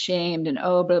should be ashamed, and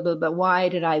oh, blah, blah, blah, why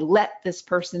did I let this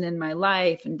person in my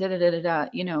life, and da da da da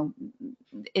da.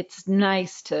 It's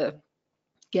nice to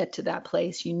get to that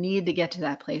place. You need to get to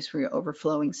that place where you're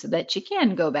overflowing so that you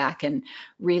can go back and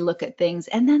relook at things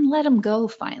and then let them go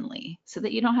finally, so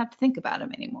that you don't have to think about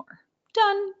them anymore.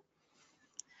 Done.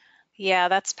 Yeah,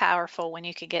 that's powerful when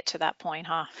you could get to that point,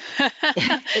 huh?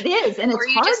 It is, and Or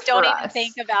it's you hard just don't for even us.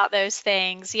 think about those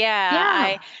things. Yeah,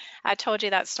 Yeah. I told you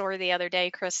that story the other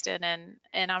day, Kristin,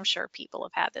 and I'm sure people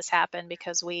have had this happen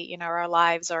because our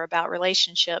lives are about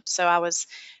relationships. So I was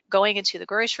going into the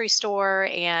grocery store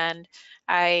and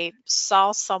I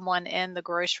saw someone in the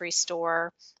grocery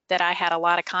store that I had a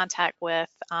lot of contact with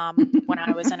when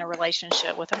I was in a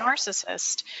relationship with a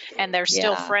narcissist, and they're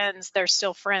still Yeah. friends. They're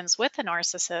still friends with the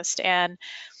narcissist, and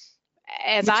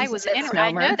as Which I is a was I know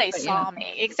misnomer, they but yeah. saw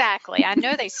me. Exactly. I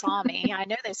know they saw me. I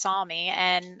know they saw me,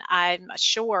 and I'm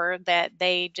sure that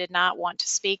they did not want to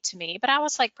speak to me, but I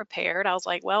was like prepared. I was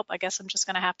like, well, I guess I'm just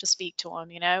going to have to speak to them.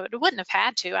 It wouldn't have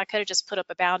had to. I could have just put up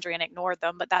a boundary and ignored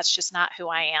them, but that's just not who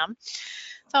I am.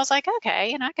 So I was like,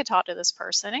 okay, and I could talk to this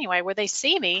person anyway, where they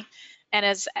see me. And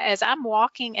as I'm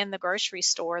walking in the grocery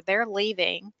store, they're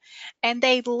leaving, and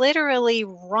they literally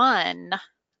run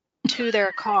to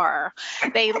their car.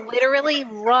 They literally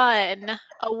run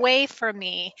away from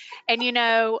me. And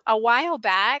a while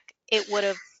back, it would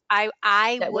have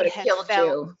I That would would have have killed felt,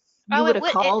 you. You oh, would it have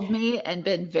would called me and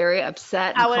been very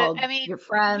upset and I called mean, your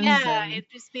friends yeah, and it'd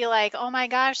just be like, oh my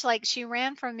gosh, like she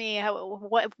ran from me.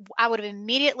 What I would have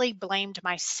immediately blamed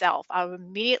myself. I would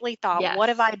immediately thought, what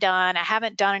have yes. I done? I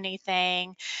haven't done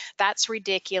anything. That's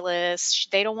ridiculous.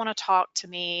 They don't want to talk to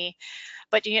me.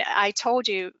 But I told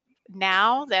you,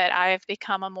 now that I've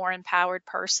become a more empowered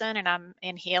person and I'm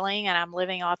in healing and I'm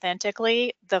living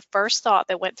authentically, the first thought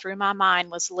that went through my mind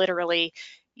was literally,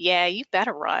 yeah, you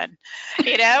better run.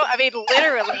 I mean,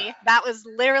 literally, that was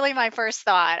literally my first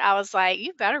thought. I was like,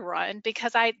 you better run,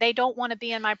 because they don't want to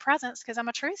be in my presence because I'm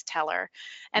a truth teller.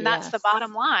 And that's the Yes.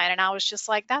 bottom line. And I was just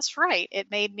like, that's right.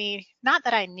 It made me, not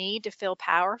that I need to feel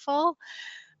powerful,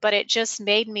 but it just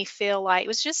made me feel like it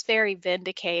was just very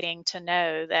vindicating to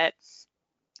know that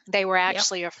they were Yep.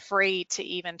 actually afraid to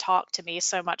even talk to me,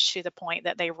 so much to the point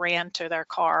that they ran to their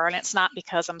car. And it's not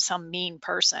because I'm some mean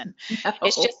person.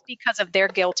 It's No. just because of their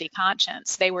guilty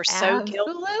conscience. They were so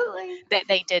guilty Absolutely. that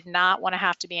they did not want to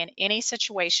have to be in any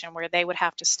situation where they would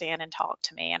have to stand and talk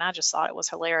to me. And I just thought it was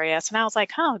hilarious. And I was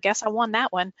like, oh, guess I won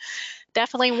that one.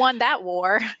 Definitely won that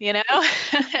war, So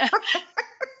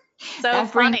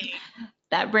That brings funny.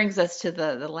 that brings us to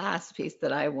the last piece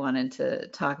that I wanted to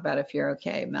talk about, if you're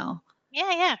okay, Mel.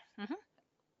 Yeah, yeah.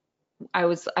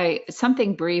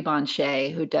 Something Bree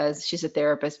Bonchet, she's a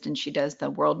therapist and she does the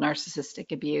World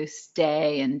Narcissistic Abuse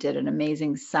Day and did an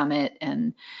amazing summit.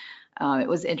 And it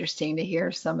was interesting to hear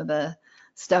some of the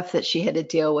stuff that she had to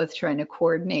deal with trying to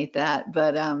coordinate that.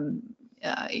 But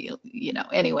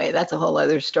anyway, that's a whole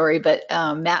other story. But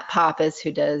Matt Pappas,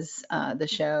 who does the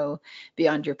show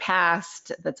Beyond Your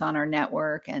Past, that's on our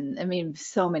network, and I mean,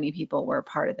 so many people were a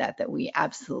part of that we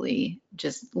absolutely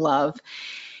just love.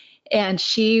 And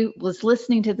she was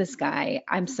listening to this guy.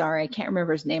 I'm sorry, I can't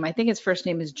remember his name. I think his first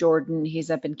name is Jordan. He's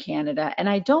up in Canada. And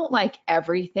I don't like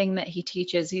everything that he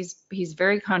teaches. He's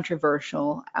very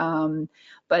controversial.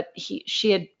 But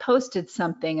she had posted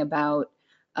something about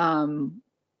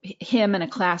him in a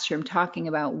classroom talking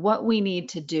about what we need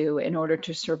to do in order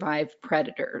to survive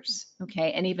predators,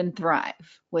 okay, and even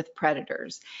thrive with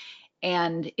predators.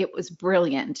 And it was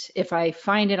brilliant. If I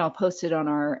find it, I'll post it on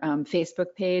our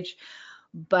Facebook page.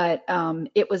 But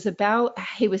it was about,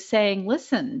 he was saying,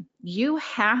 listen, you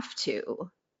have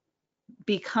to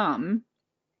become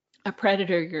a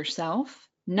predator yourself.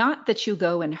 Not that you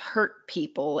go and hurt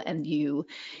people and you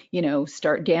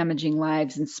start damaging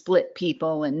lives and split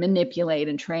people and manipulate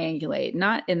and triangulate,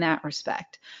 not in that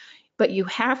respect. But you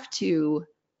have to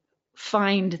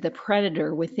find the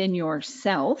predator within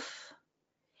yourself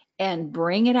and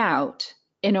bring it out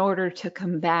in order to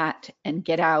combat and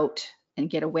get out and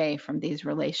get away from these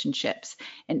relationships.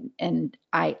 And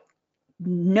I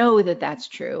know that that's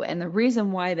true. And the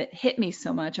reason why that hit me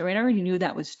so much, I mean, I already knew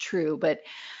that was true, but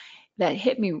that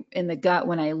hit me in the gut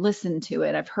when I listened to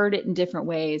it. I've heard it in different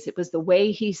ways. It was the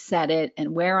way he said it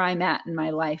and where I'm at in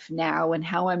my life now and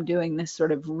how I'm doing this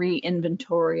sort of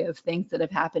re-inventory of things that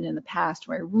have happened in the past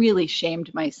where I really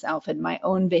shamed myself and my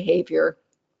own behavior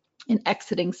in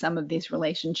exiting some of these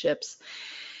relationships.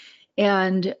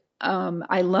 And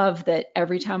I love that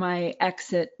every time I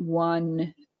exit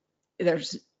one,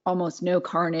 there's almost no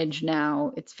carnage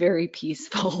now. It's very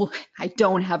peaceful. I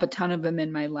don't have a ton of them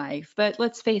in my life, but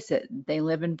let's face it, they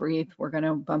live and breathe. We're going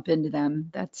to bump into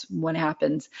them. That's what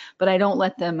happens. But I don't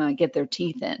let them get their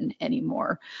teeth in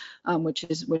anymore, which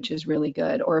is really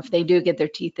good. Or if they do get their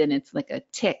teeth in, it's like a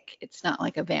tick. It's not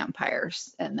like a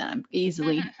vampire's, and then I'm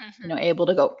easily, able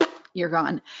to go, you're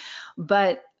gone.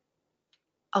 But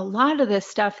a lot of the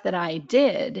stuff that I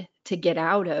did to get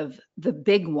out of the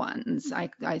big ones,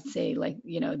 I'd say like,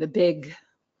 the big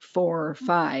 4 or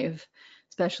 5,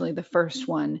 especially the first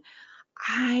one,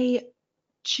 I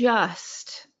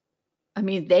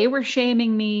mean, they were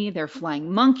shaming me, their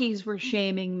flying monkeys were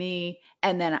shaming me,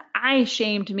 and then I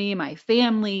shamed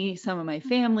me, some of my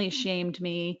family shamed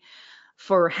me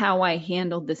for how I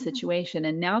handled the situation.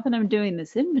 And now that I'm doing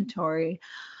this inventory,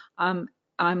 I'm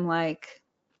like,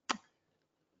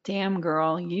 damn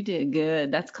girl, you did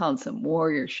good. That's called some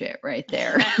warrior shit right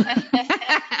there.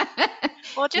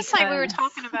 Well, just like we were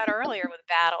talking about earlier with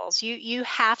battles, you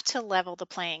have to level the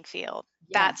playing field.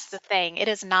 That's the thing. It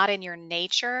is not in your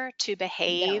nature to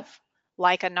behave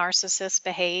like a narcissist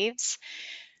behaves.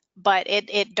 But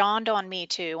it dawned on me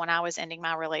too when I was ending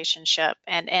my relationship,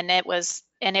 and it was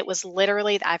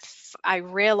literally I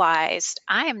realized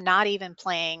I'm not even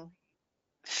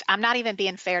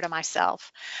being fair to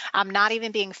myself. I'm not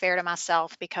even being fair to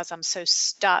myself because I'm so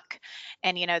stuck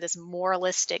and, this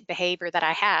moralistic behavior that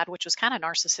I had, which was kind of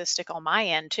narcissistic on my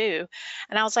end too.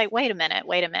 And I was like, wait a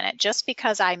minute. Just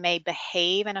because I may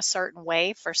behave in a certain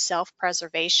way for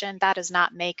self-preservation, that does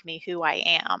not make me who I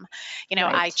am.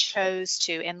 I chose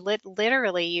to, and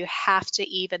literally you have to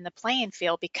even the playing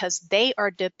field because they are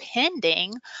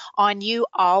depending on you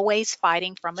always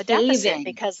fighting from a deficit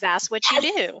because that's what you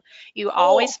do. You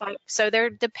always fight. So they're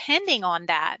depending on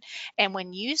that. And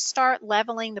when you start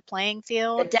leveling the playing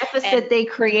field, the deficit they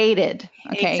created.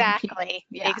 Okay.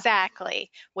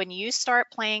 Exactly. When you start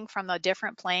playing from a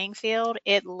different playing field,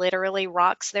 it literally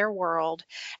rocks their world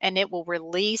and it will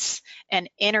release an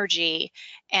energy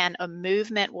and a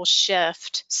movement will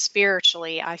shift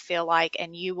spiritually, I feel like,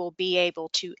 and you will be able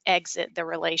to exit the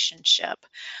relationship.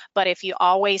 But if you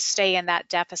always stay in that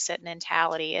deficit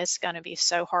mentality, it's going to be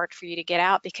so hard for you to get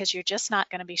out because you're just not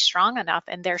going to be strong enough.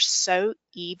 And they're so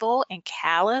evil and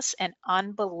callous and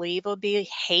unbelievably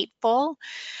hateful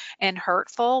and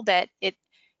hurtful that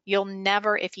you'll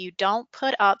never, if you don't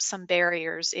put up some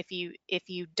barriers, if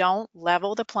you don't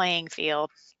level the playing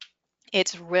field,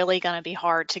 it's really going to be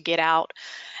hard to get out.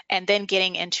 And then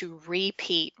getting into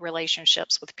repeat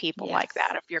relationships with people like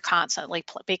that, if you're constantly,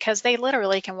 because they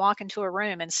literally can walk into a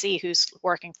room and see who's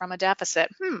working from a deficit.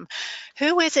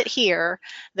 Who is it here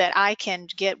that I can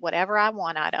get whatever I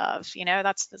want out of?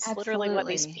 That's literally what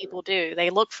these people do. They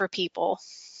look for people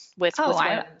with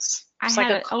wounds. It's like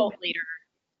a cult leader.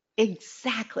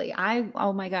 Exactly.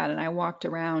 Oh my God. And I walked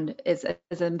around as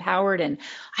empowered and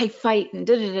I fight and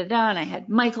and I had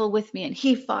Michael with me and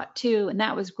he fought too. And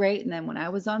that was great. And then when I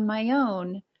was on my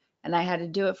own and I had to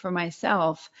do it for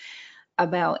myself,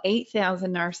 about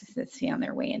 8,000 narcissists found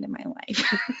their way into my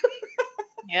life.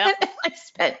 Yeah. I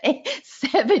spent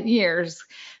 7 years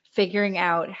figuring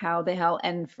out how the hell,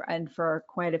 and for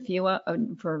quite a few,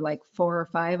 for like 4 or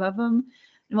 5 of them,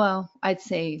 well, I'd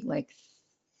say like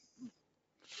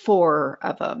 4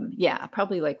 of them. Yeah,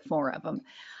 probably like 4 of them.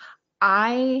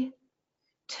 I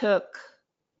took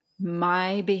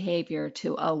my behavior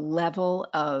to a level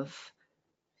of,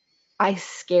 I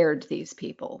scared these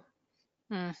people.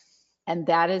 And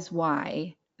that is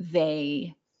why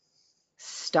they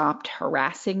stopped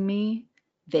harassing me.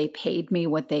 They paid me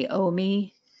what they owe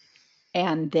me,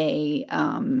 and they,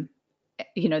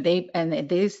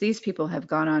 these people have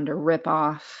gone on to rip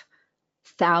off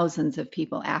thousands of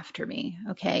people after me.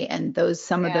 Okay. And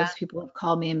some of Yeah. those people have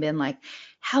called me and been like,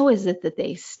 how is it that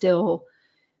they still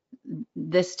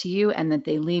this to you and that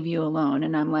they leave you alone?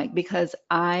 And I'm like, because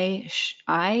I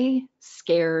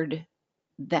scared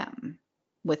them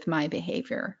with my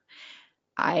behavior.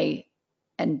 I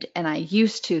and I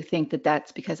used to think that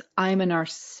that's because I'm a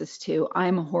narcissist too.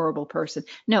 I'm a horrible person.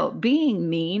 No, being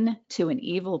mean to an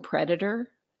evil predator,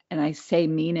 and I say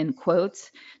mean in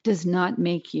quotes, does not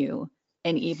make you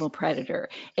an evil predator.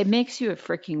 It makes you a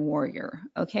freaking warrior.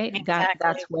 Okay? Exactly.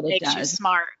 That's what it Makes you does.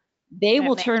 smart. They It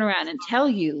will makes turn around and tell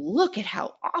you, look at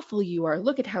how awful you are.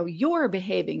 Look at how you're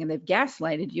behaving. And they've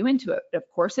gaslighted you into it, of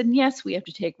course. And yes, we have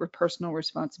to take personal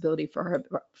responsibility for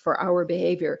our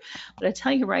behavior. But I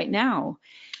tell you right now,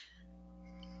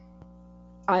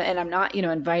 and I'm not,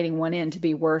 inviting one in to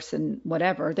be worse and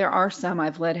whatever. There are some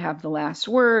I've let have the last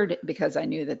word because I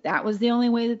knew that that was the only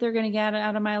way that they're going to get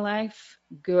out of my life.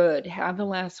 Good. Have the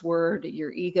last word.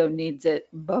 Your ego needs it.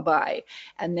 Bye-bye.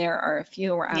 And there are a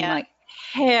few where I'm Yeah. like,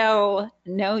 hell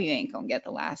no, you ain't going to get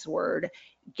the last word.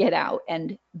 Get out.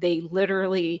 And they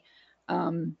literally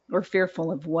were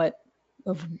fearful of what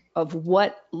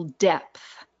depth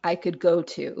I could go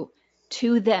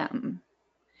to them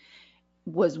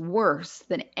was worse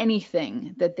than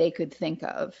anything that they could think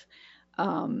of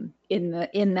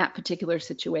in that particular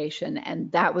situation,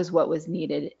 and that was what was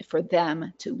needed for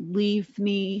them to leave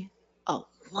me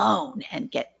alone and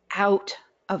get out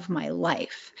of my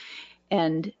life.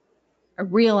 And I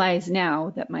realize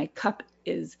now that my cup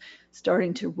is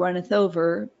starting to runneth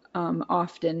over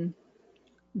often,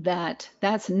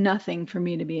 that's nothing for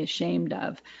me to be ashamed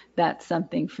of. That's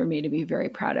something for me to be very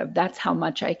proud of. That's how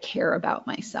much I care about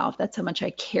myself. That's how much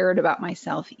I cared about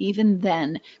myself, even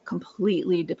then,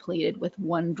 completely depleted with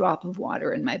one drop of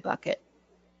water in my bucket.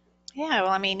 Yeah.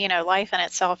 Well, I mean, life in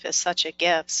itself is such a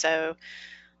gift. So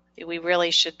we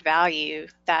really should value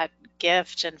that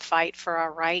gift and fight for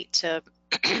our right to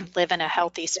live in a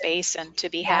healthy space and to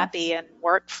be happy Yes. and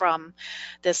work from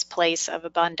this place of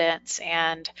abundance.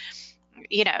 And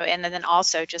and then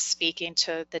also just speaking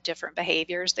to the different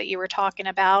behaviors that you were talking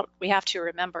about, we have to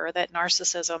remember that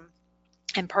narcissism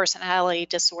and personality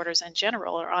disorders in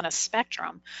general are on a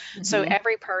spectrum. So Mm-hmm.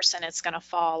 every person is going to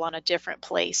fall on a different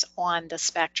place on the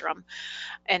spectrum.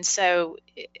 And so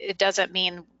it doesn't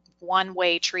mean one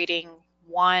way treating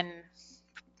one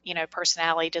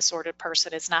personality disordered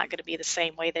person is not going to be the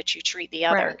same way that you treat the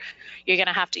other. Right. You're going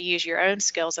to have to use your own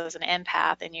skills as an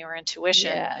empath and your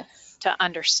intuition Yes. to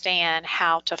understand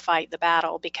how to fight the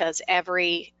battle, because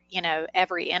every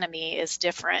enemy is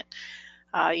different.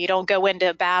 You don't go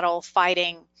into battle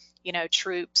fighting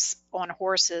troops on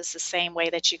horses the same way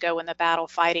that you go in the battle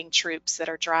fighting troops that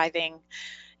are driving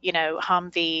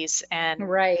Humvees, and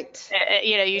Right.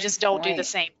 you Good just don't do the point.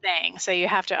 same thing. So you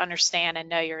have to understand and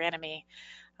know your enemy,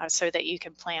 so that you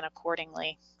can plan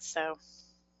accordingly. So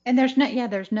And there's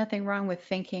nothing wrong with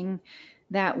thinking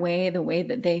that way, the way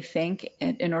that they think,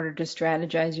 in order to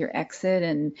strategize your exit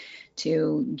and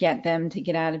to get them to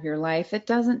get out of your life. It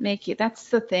doesn't make you, that's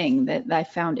the thing that I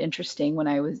found interesting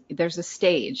there's a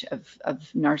stage of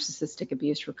narcissistic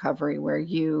abuse recovery where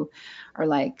you are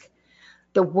like,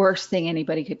 the worst thing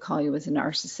anybody could call you was a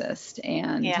narcissist.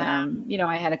 And, yeah,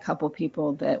 I had a couple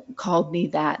people that called me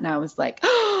that, and I was like,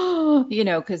 oh,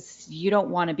 because you don't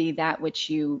want to be that which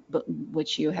you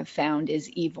have found is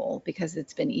evil, because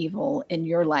it's been evil in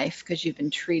your life because you've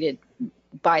been treated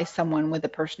by someone with a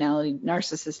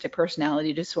narcissistic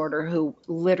personality disorder who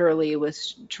literally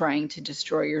was trying to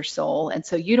destroy your soul. And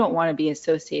so you don't want to be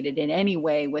associated in any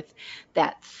way with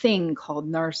that thing called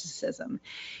narcissism.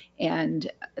 And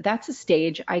that's a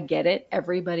stage. I get it.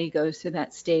 Everybody goes through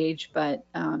that stage, but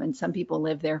and some people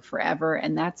live there forever,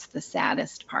 and that's the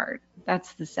saddest part.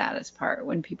 That's the saddest part,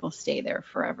 when people stay there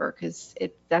forever, because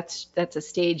that's a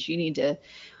stage you need to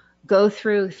go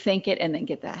through, think it, and then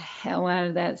get the hell out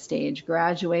of that stage.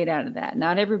 Graduate out of that.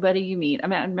 Not everybody you meet. I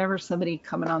mean, I remember somebody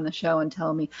coming on the show and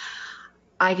telling me,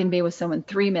 I can be with someone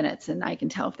 3 minutes and I can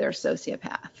tell if they're a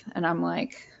sociopath, and I'm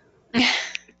like,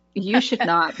 you should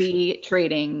not be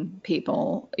treating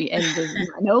people, and there's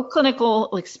no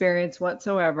clinical experience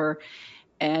whatsoever,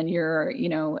 and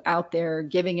you're out there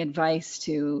giving advice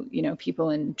to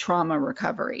people in trauma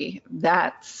recovery.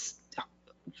 That's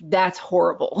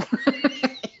horrible.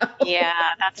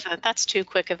 yeah, that's too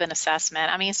quick of an assessment.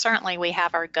 I mean, certainly we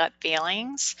have our gut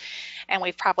feelings, and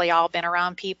we've probably all been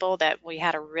around people that we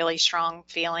had a really strong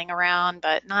feeling around,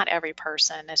 but not every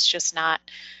person. It's just not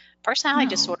Personality No.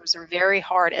 disorders are very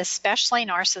hard, especially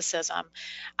narcissism.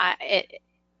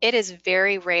 It is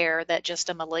very rare that just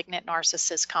a malignant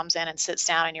narcissist comes in and sits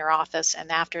down in your office,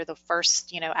 and after the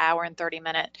first, hour and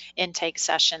 30-minute intake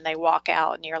session, they walk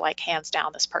out and you're like, hands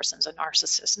down, this person's a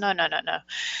narcissist. No, no, no, no.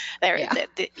 Yeah.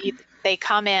 They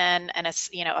come in and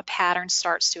a pattern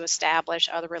starts to establish,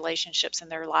 other relationships in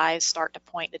their lives start to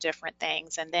point to different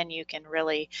things, and then you can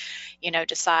really,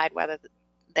 decide whether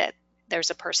that there's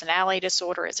a personality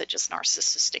disorder. Is it just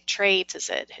narcissistic traits? Is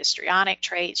it histrionic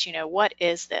traits? What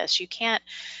is this? You can't,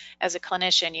 as a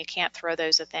clinician, you can't throw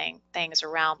those things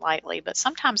around lightly, but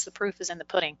sometimes the proof is in the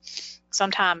pudding.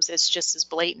 Sometimes it's just as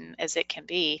blatant as it can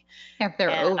be. If they're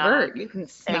And overt, you can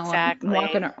smell them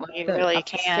walking exactly, you really up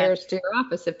the can. stairs to your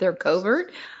office. If they're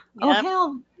covert, oh Yep,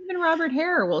 hell, even Robert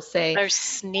Hare will say, there's "It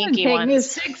sneaky take me ones.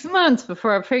 6 months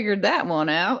before I figured that one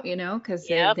out," because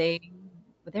Yep,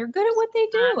 they're good at what they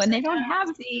do, sometimes and it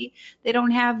they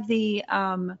don't have the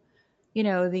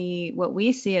the what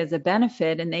we see as a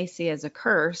benefit and they see as a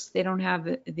curse. They don't have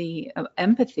the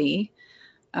empathy,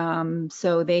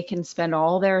 so they can spend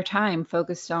all their time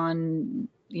focused on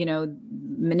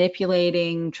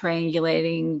manipulating,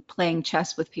 triangulating, playing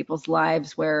chess with people's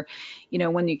lives, where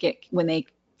when they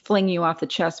fling you off the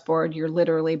chessboard, you're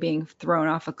literally being thrown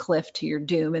off a cliff to your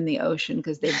doom in the ocean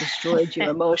because they've destroyed you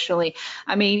emotionally.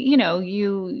 I mean,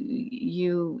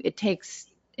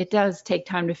 it does take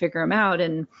time to figure them out,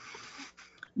 and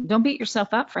don't beat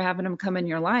yourself up for having them come in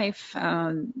your life.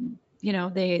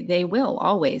 They will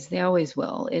always, they always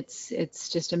will. It's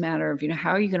just a matter of,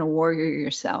 how are you going to warrior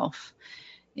yourself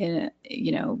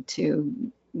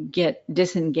to get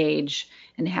disengaged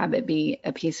and have it be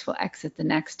a peaceful exit the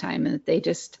next time. And they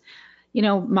just,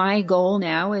 my goal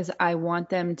now is I want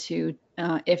them to,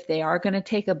 if they are going to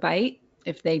take a bite,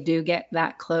 if they do get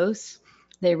that close,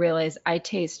 they realize I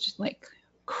taste like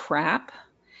crap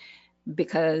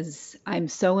because I'm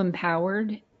so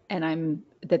empowered, and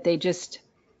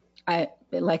I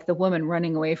like the woman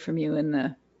running away from you in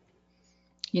the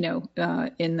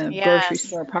in the grocery yes,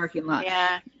 store parking lot,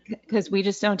 yeah, because we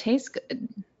just don't taste good.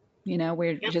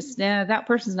 We're yep, just, that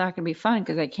person's not going to be fun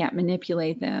because I can't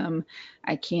manipulate them.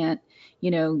 I can't,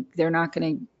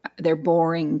 they're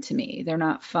boring to me. They're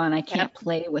not fun. I yep, can't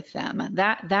play with them.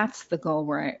 That's the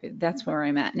goal that's where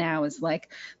I'm at now, is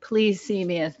like, please see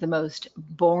me as the most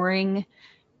boring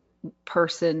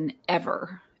person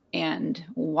ever and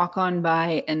walk on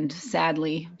by and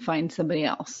sadly find somebody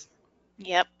else.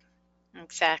 yep,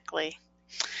 exactly.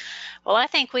 Well, I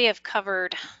think we have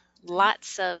covered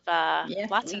lots of Yes,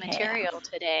 lots of we have. material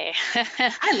today,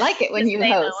 I like it when to you say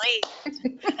the host. least.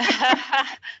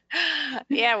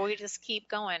 Yeah, we just keep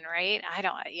going, right? I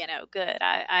don't, good.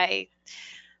 I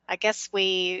guess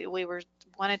we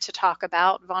wanted to talk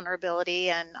about vulnerability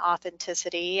and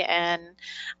authenticity, and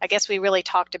I guess we really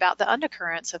talked about the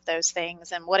undercurrents of those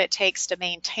things and what it takes to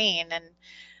maintain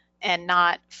and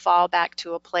not fall back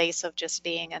to a place of just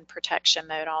being in protection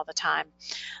mode all the time,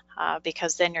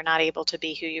 because then you're not able to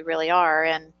be who you really are.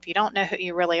 And if you don't know who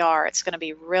you really are, it's going to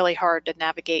be really hard to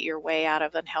navigate your way out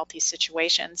of unhealthy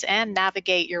situations and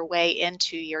navigate your way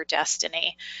into your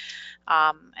destiny.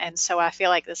 And so I feel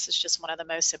like this is just one of the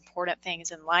most important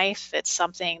things in life. It's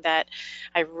something that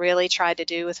I really tried to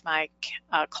do with my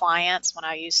clients when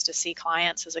I used to see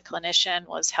clients as a clinician,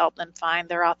 was help them find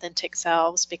their authentic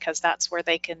selves, because that's where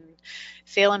they can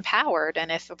feel empowered.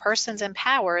 And if a person's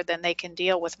empowered, then they can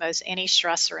deal with most any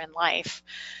stressor in life.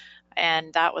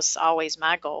 And that was always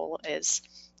my goal. Is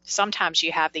sometimes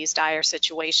you have these dire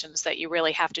situations that you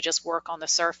really have to just work on the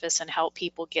surface and help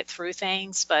people get through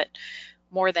things, but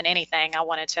more than anything, I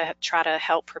wanted to try to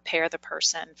help prepare the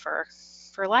person for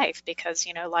life, because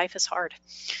life is hard.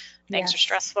 Things are Yes.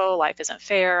 stressful, life isn't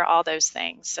fair, all those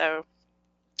things. So,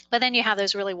 but then you have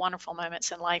those really wonderful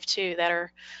moments in life too that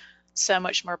are so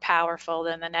much more powerful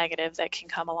than the negative that can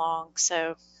come along.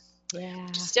 So Yeah.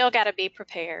 you still got to be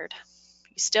prepared.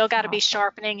 You still got to be Awesome.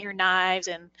 sharpening your knives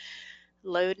and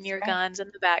loading your Right. guns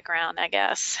in the background, I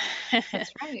guess.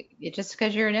 That's right. Just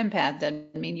because you're an empath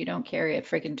doesn't mean you don't carry a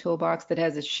freaking toolbox that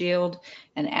has a shield,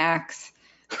 an axe,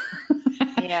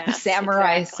 a Yes,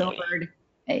 samurai exactly. sword,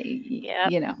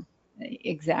 Yep,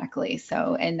 exactly.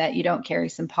 So, and that you don't carry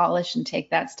some polish and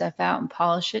take that stuff out and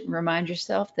polish it and remind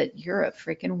yourself that you're a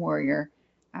freaking warrior.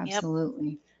 yep,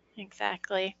 Absolutely.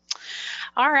 exactly.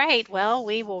 All right, well,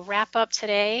 we will wrap up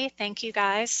today. Thank you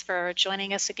guys for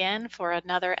joining us again for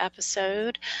another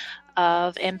episode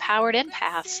of Empowered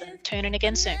Empaths, and tune in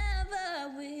again soon.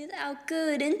 Never without Without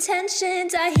good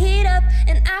intentions, I heat up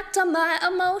and act on my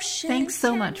emotions. Thanks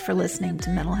so much for listening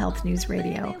to Mental Health News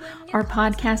Radio. Our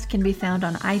podcast can be found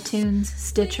on iTunes,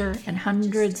 Stitcher, and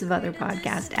hundreds of other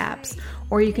podcast apps,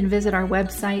 or you can visit our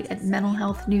website at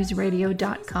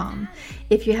mentalhealthnewsradio.com.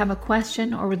 If you have a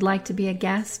question or would like to be a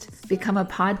guest, become a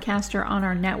podcaster on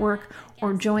our network,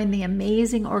 or join the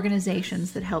amazing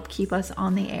organizations that help keep us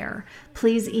on the air,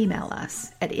 please email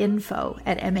us at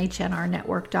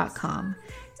info@mhnrnetwork.com.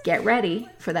 Get ready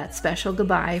for that special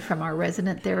goodbye from our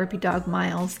resident therapy dog,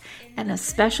 Miles, and a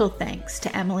special thanks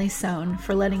to Emily Sohn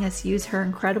for letting us use her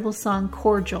incredible song,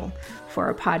 Cordial, for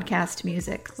our podcast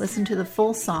music. Listen to the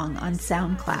full song on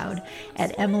SoundCloud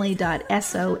at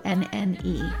emily.sonne.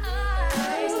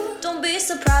 Don't be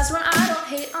surprised when I don't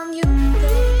hate on you.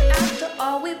 After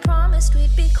all, we promised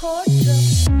we'd be cordial.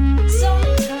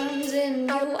 Sometimes in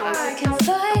you I can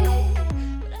fight it.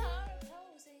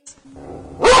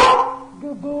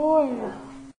 Good boy.